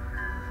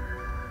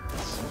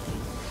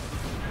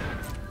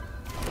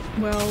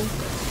 Well...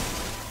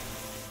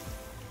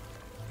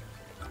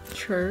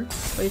 Sure,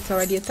 but it's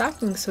already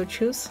attacking, so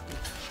choose.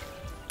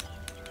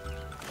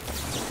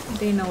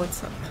 They know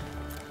what's up.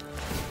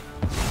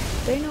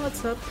 They know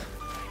what's up.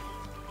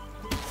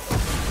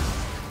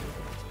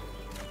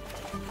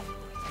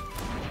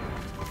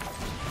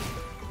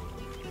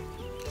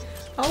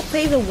 I'll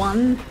pay the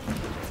one.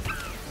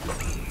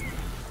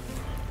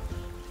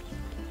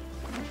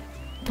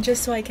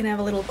 Just so I can have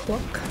a little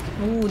clock.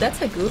 Ooh,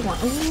 that's a good one.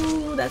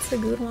 Ooh, that's a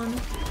good one.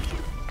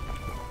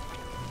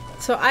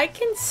 So I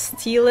can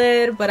steal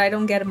it, but I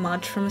don't get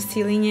much from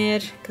stealing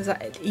it, because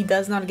it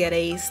does not get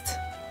aced.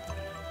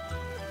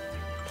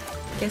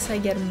 I guess I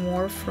get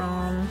more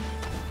from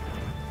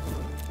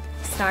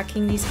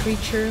sacking this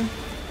creature.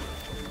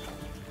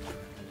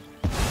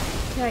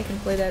 Yeah, I can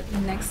play that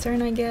next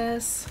turn, I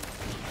guess.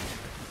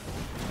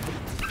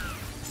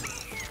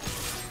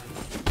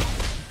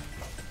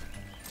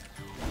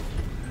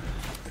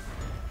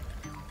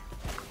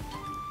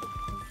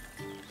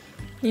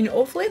 You know,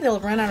 hopefully they'll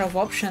run out of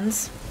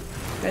options.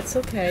 That's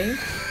okay.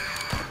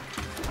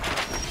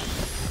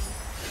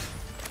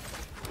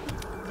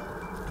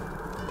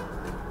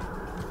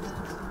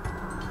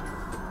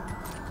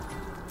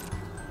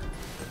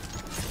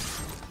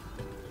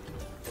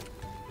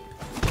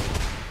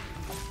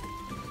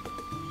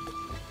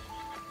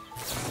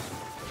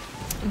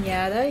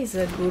 Yeah, that is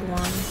a good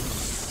one.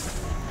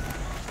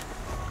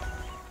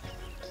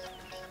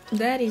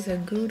 That is a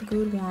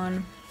good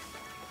one.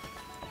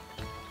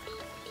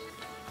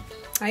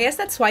 I guess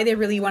that's why they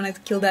really wanted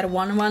to kill that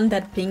 1/1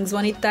 that pings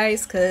when it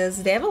dies,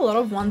 because they have a lot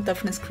of 1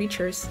 toughness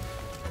creatures.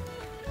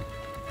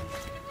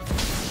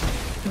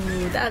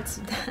 Ooh, that's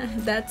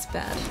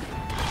bad.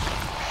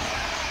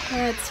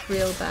 That's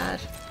real bad.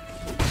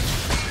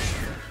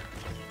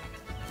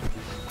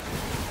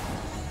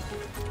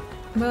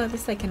 Well, at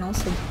least I can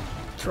also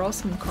draw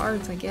some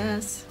cards, I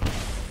guess.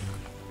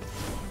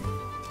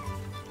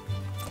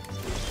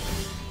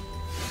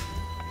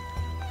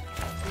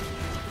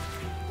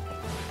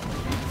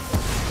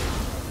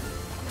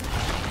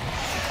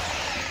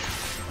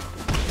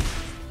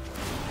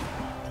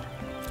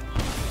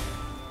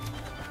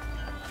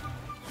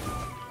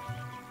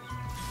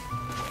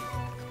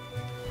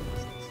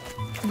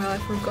 Well, I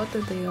forgot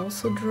that they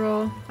also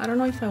draw. I don't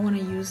know if I want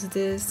to use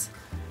this.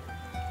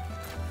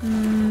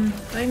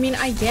 I mean,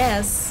 I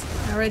guess.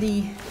 I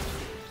already...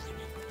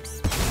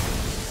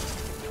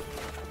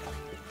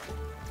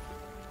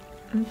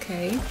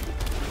 Okay.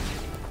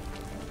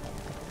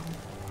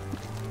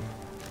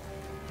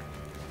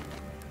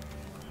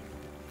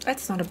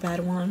 That's not a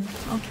bad one.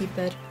 I'll keep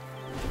it.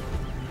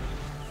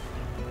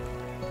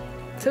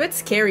 It's a bit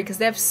scary because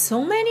they have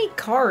so many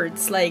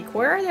cards. Like,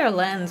 where are their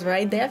lands,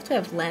 right? They have to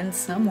have lands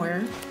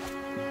somewhere.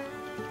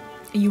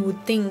 You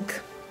would think.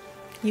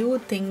 You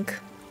would think.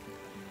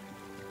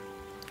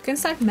 You can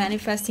start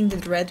manifesting the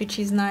dread, which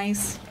is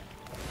nice.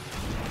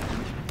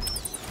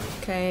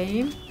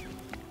 Okay.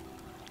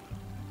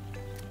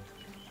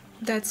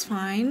 That's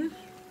fine.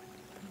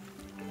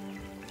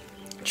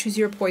 Choose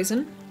your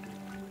poison.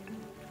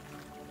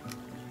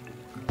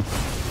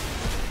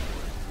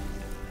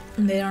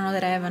 And they don't know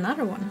that I have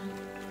another one.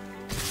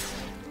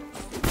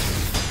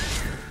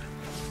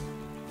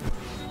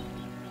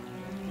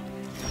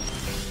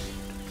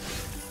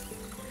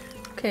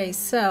 Okay,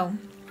 so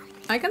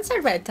I can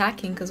start by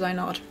attacking, because why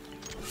not?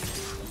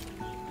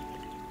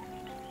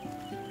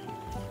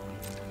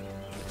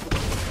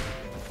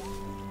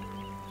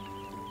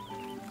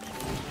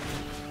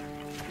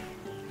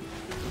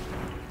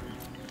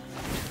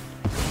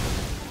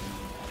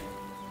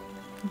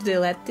 Do they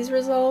let this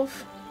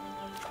resolve?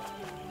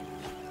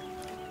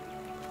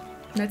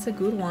 That's a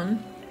good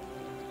one.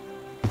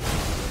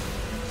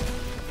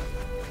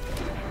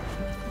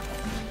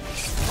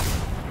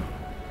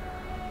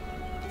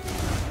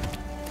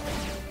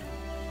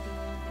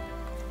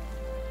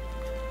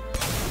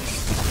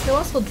 They'll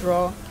also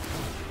draw.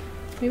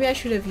 Maybe I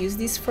should have used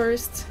these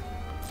first.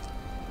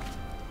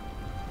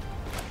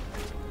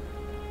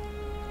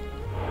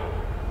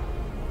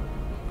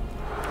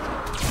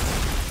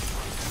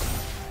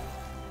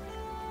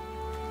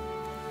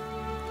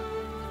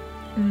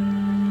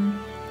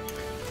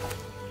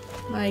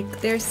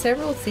 Like, there's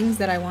several things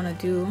that I want to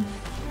do.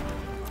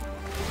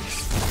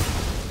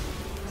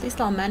 At least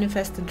I'll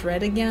manifest the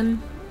dread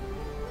again.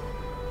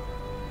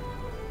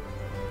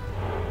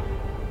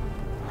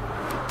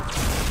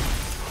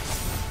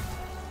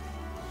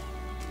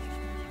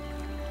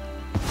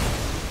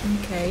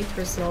 Okay, it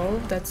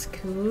resolved, that's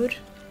good.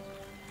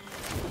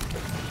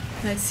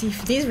 Let's see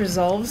if this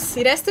resolves.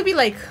 It has to be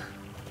like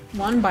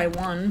one by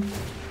one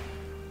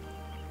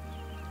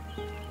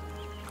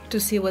to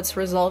see what's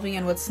resolving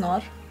and what's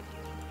not.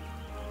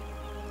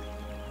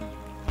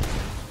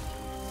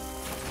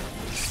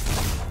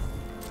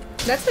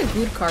 That's a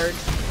good card.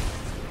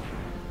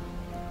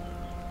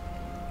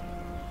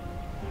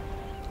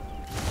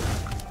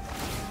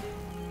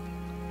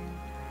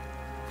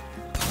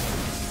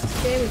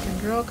 Okay, we can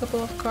draw a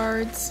couple of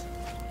cards.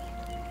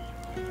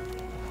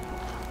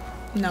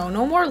 No,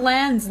 no more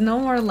lands, no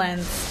more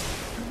lands.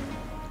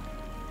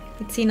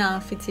 It's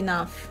enough, it's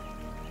enough.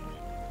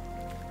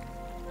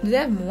 Do they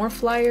have more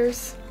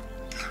flyers?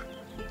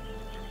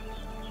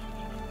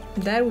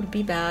 That would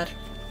be bad.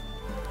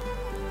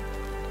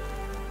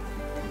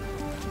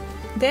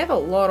 They have a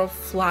lot of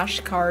flash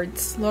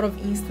cards, a lot of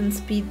instant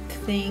speed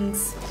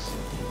things.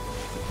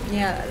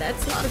 Yeah,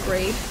 that's not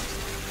great.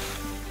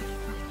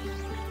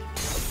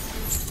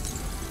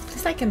 At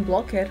least I can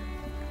block it.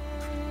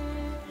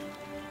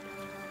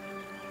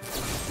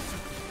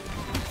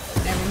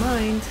 Never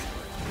mind.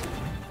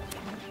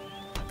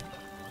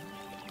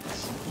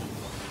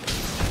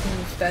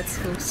 Oof, that's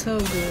so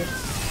good.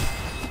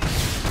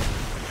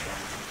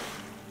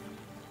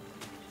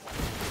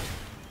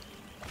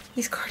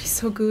 This card is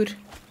so good.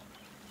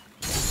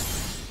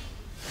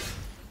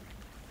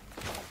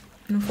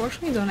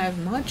 Unfortunately, don't have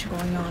much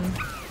going on.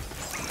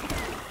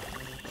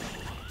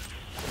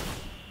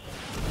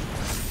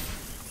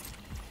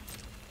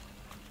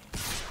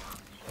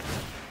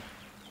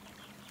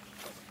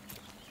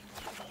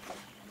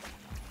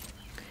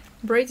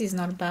 Braids is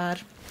not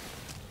bad.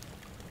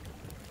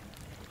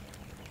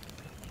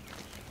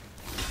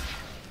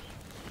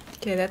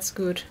 Okay, that's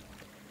good.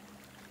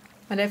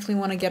 I definitely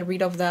want to get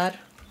rid of that.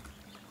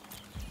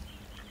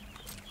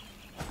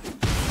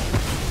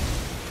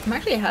 I'm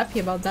actually happy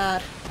about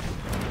that.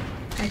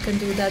 I can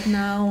do that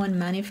now and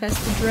manifest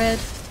the dread.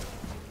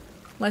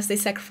 Unless they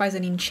sacrifice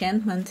an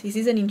enchantment. Is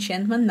this an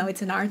enchantment? No,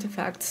 it's an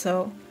artifact,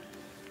 so...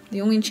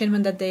 The only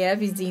enchantment that they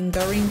have is the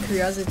Enduring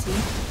Curiosity.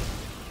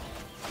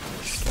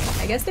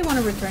 I guess they want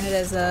to return it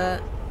as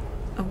a...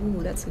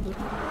 Oh, that's a good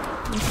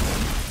one. Okay.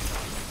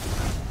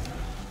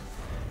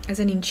 As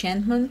an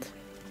enchantment.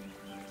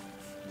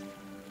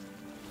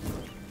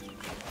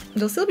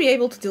 They'll still be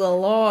able to deal a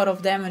lot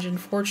of damage,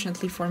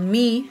 unfortunately for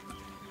me.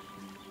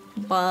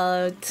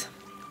 But...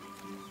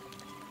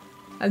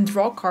 And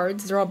draw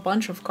cards, draw a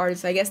bunch of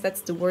cards. I guess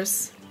that's the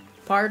worst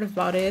part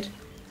about it.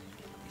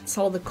 It's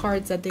all the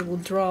cards that they will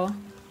draw.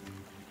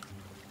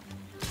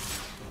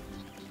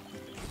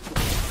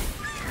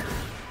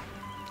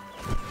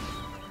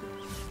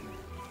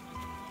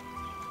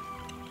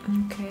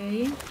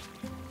 Okay.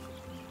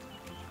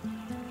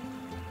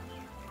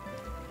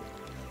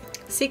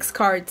 6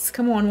 cards.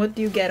 Come on, what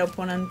do you get,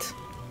 opponent?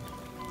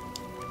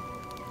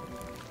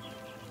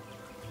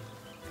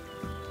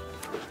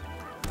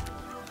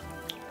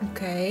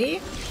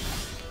 Okay.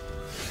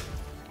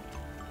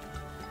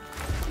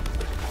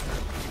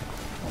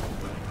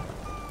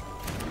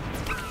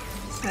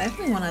 I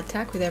definitely want to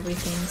attack with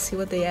everything, see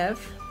what they have.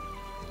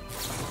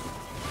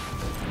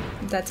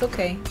 That's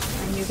okay.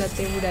 I knew that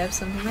they would have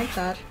something like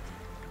that.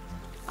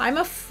 I'm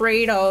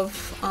afraid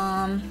of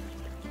a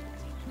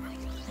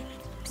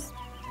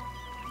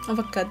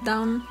cut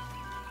down.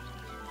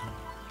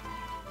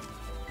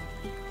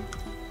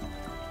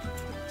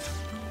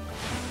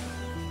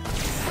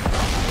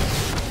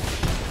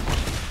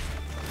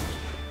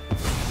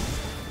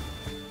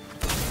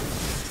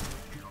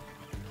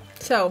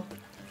 So,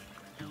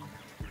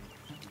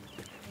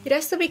 it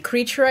has to be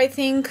creature, I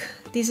think.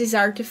 This is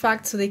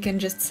artifact, so they can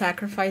just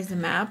sacrifice the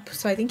map.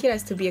 So I think it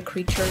has to be a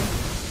creature.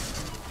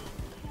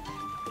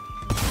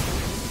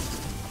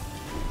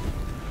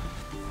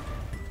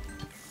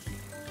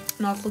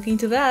 Not looking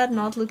too bad,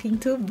 not looking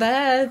too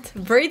bad.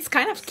 Braids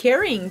kind of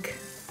caring.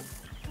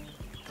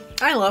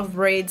 I love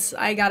Braids,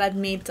 I gotta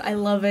admit, I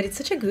love it. It's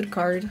such a good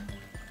card.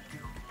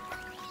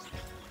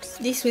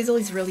 This weasel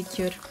is really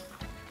cute.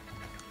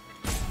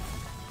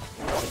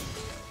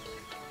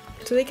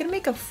 So they can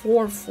make a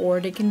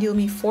 4/4, they can deal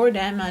me 4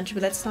 damage,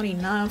 but that's not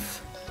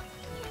enough.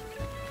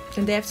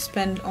 So they have to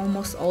spend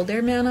almost all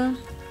their mana.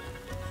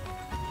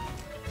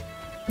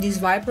 This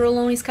Viper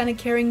alone is kind of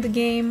carrying the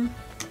game.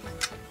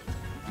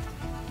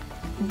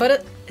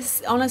 But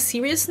on a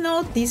serious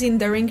note, this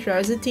Enduring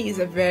Curiosity is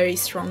a very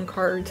strong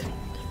card.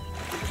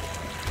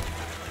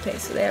 Okay,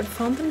 so they have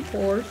Fountain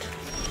Port.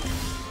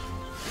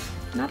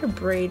 Another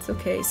Braids,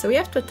 okay, so we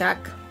have to attack.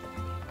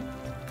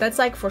 That's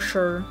like for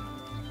sure.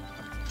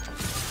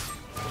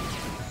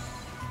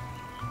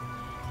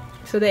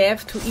 So they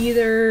have to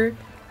either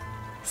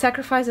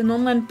sacrifice a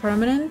non-land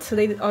permanent, so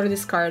they or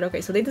discard.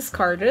 Okay, so they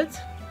discarded.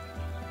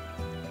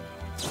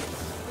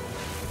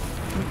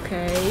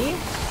 Okay.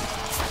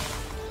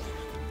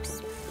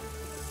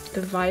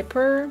 The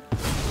Viper.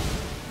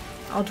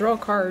 I'll draw a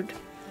card.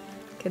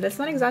 Okay, that's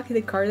not exactly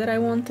the card that I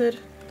wanted.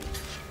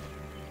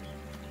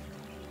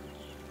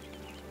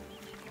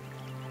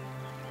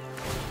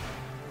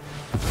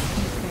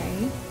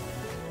 Okay.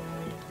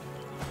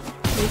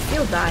 They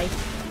still die.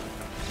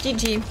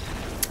 GG.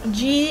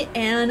 G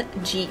and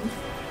G.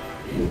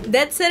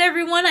 That's it,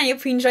 everyone. I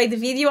hope you enjoyed the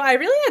video. I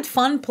really had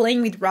fun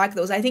playing with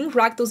Rakdos. I think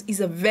Rakdos is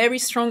a very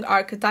strong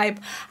archetype.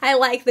 I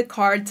like the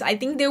cards. I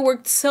think they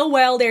worked so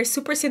well. They're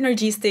super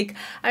synergistic.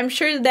 I'm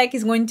sure the deck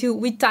is going to,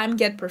 with time,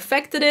 get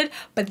perfected,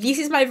 but this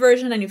is my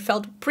version and it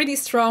felt pretty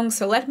strong.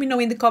 So let me know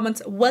in the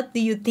comments, what do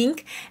you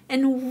think?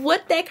 And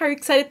what deck are you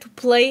excited to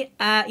play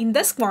in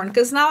Duskmourn?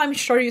 Because now I'm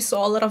sure you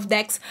saw a lot of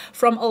decks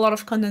from a lot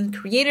of content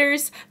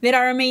creators that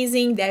are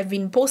amazing. They have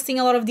been posting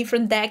a lot of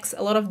different decks,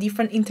 a lot of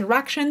different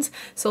interactions.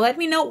 So let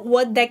me know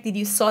what deck did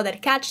you saw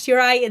that catched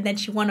your eye and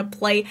that you want to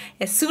play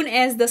as soon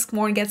as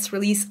Duskmourn gets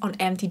released on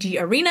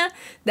MTG Arena.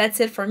 That's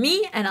it for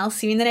me, and I'll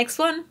see you in the next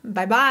one.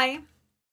 Bye bye!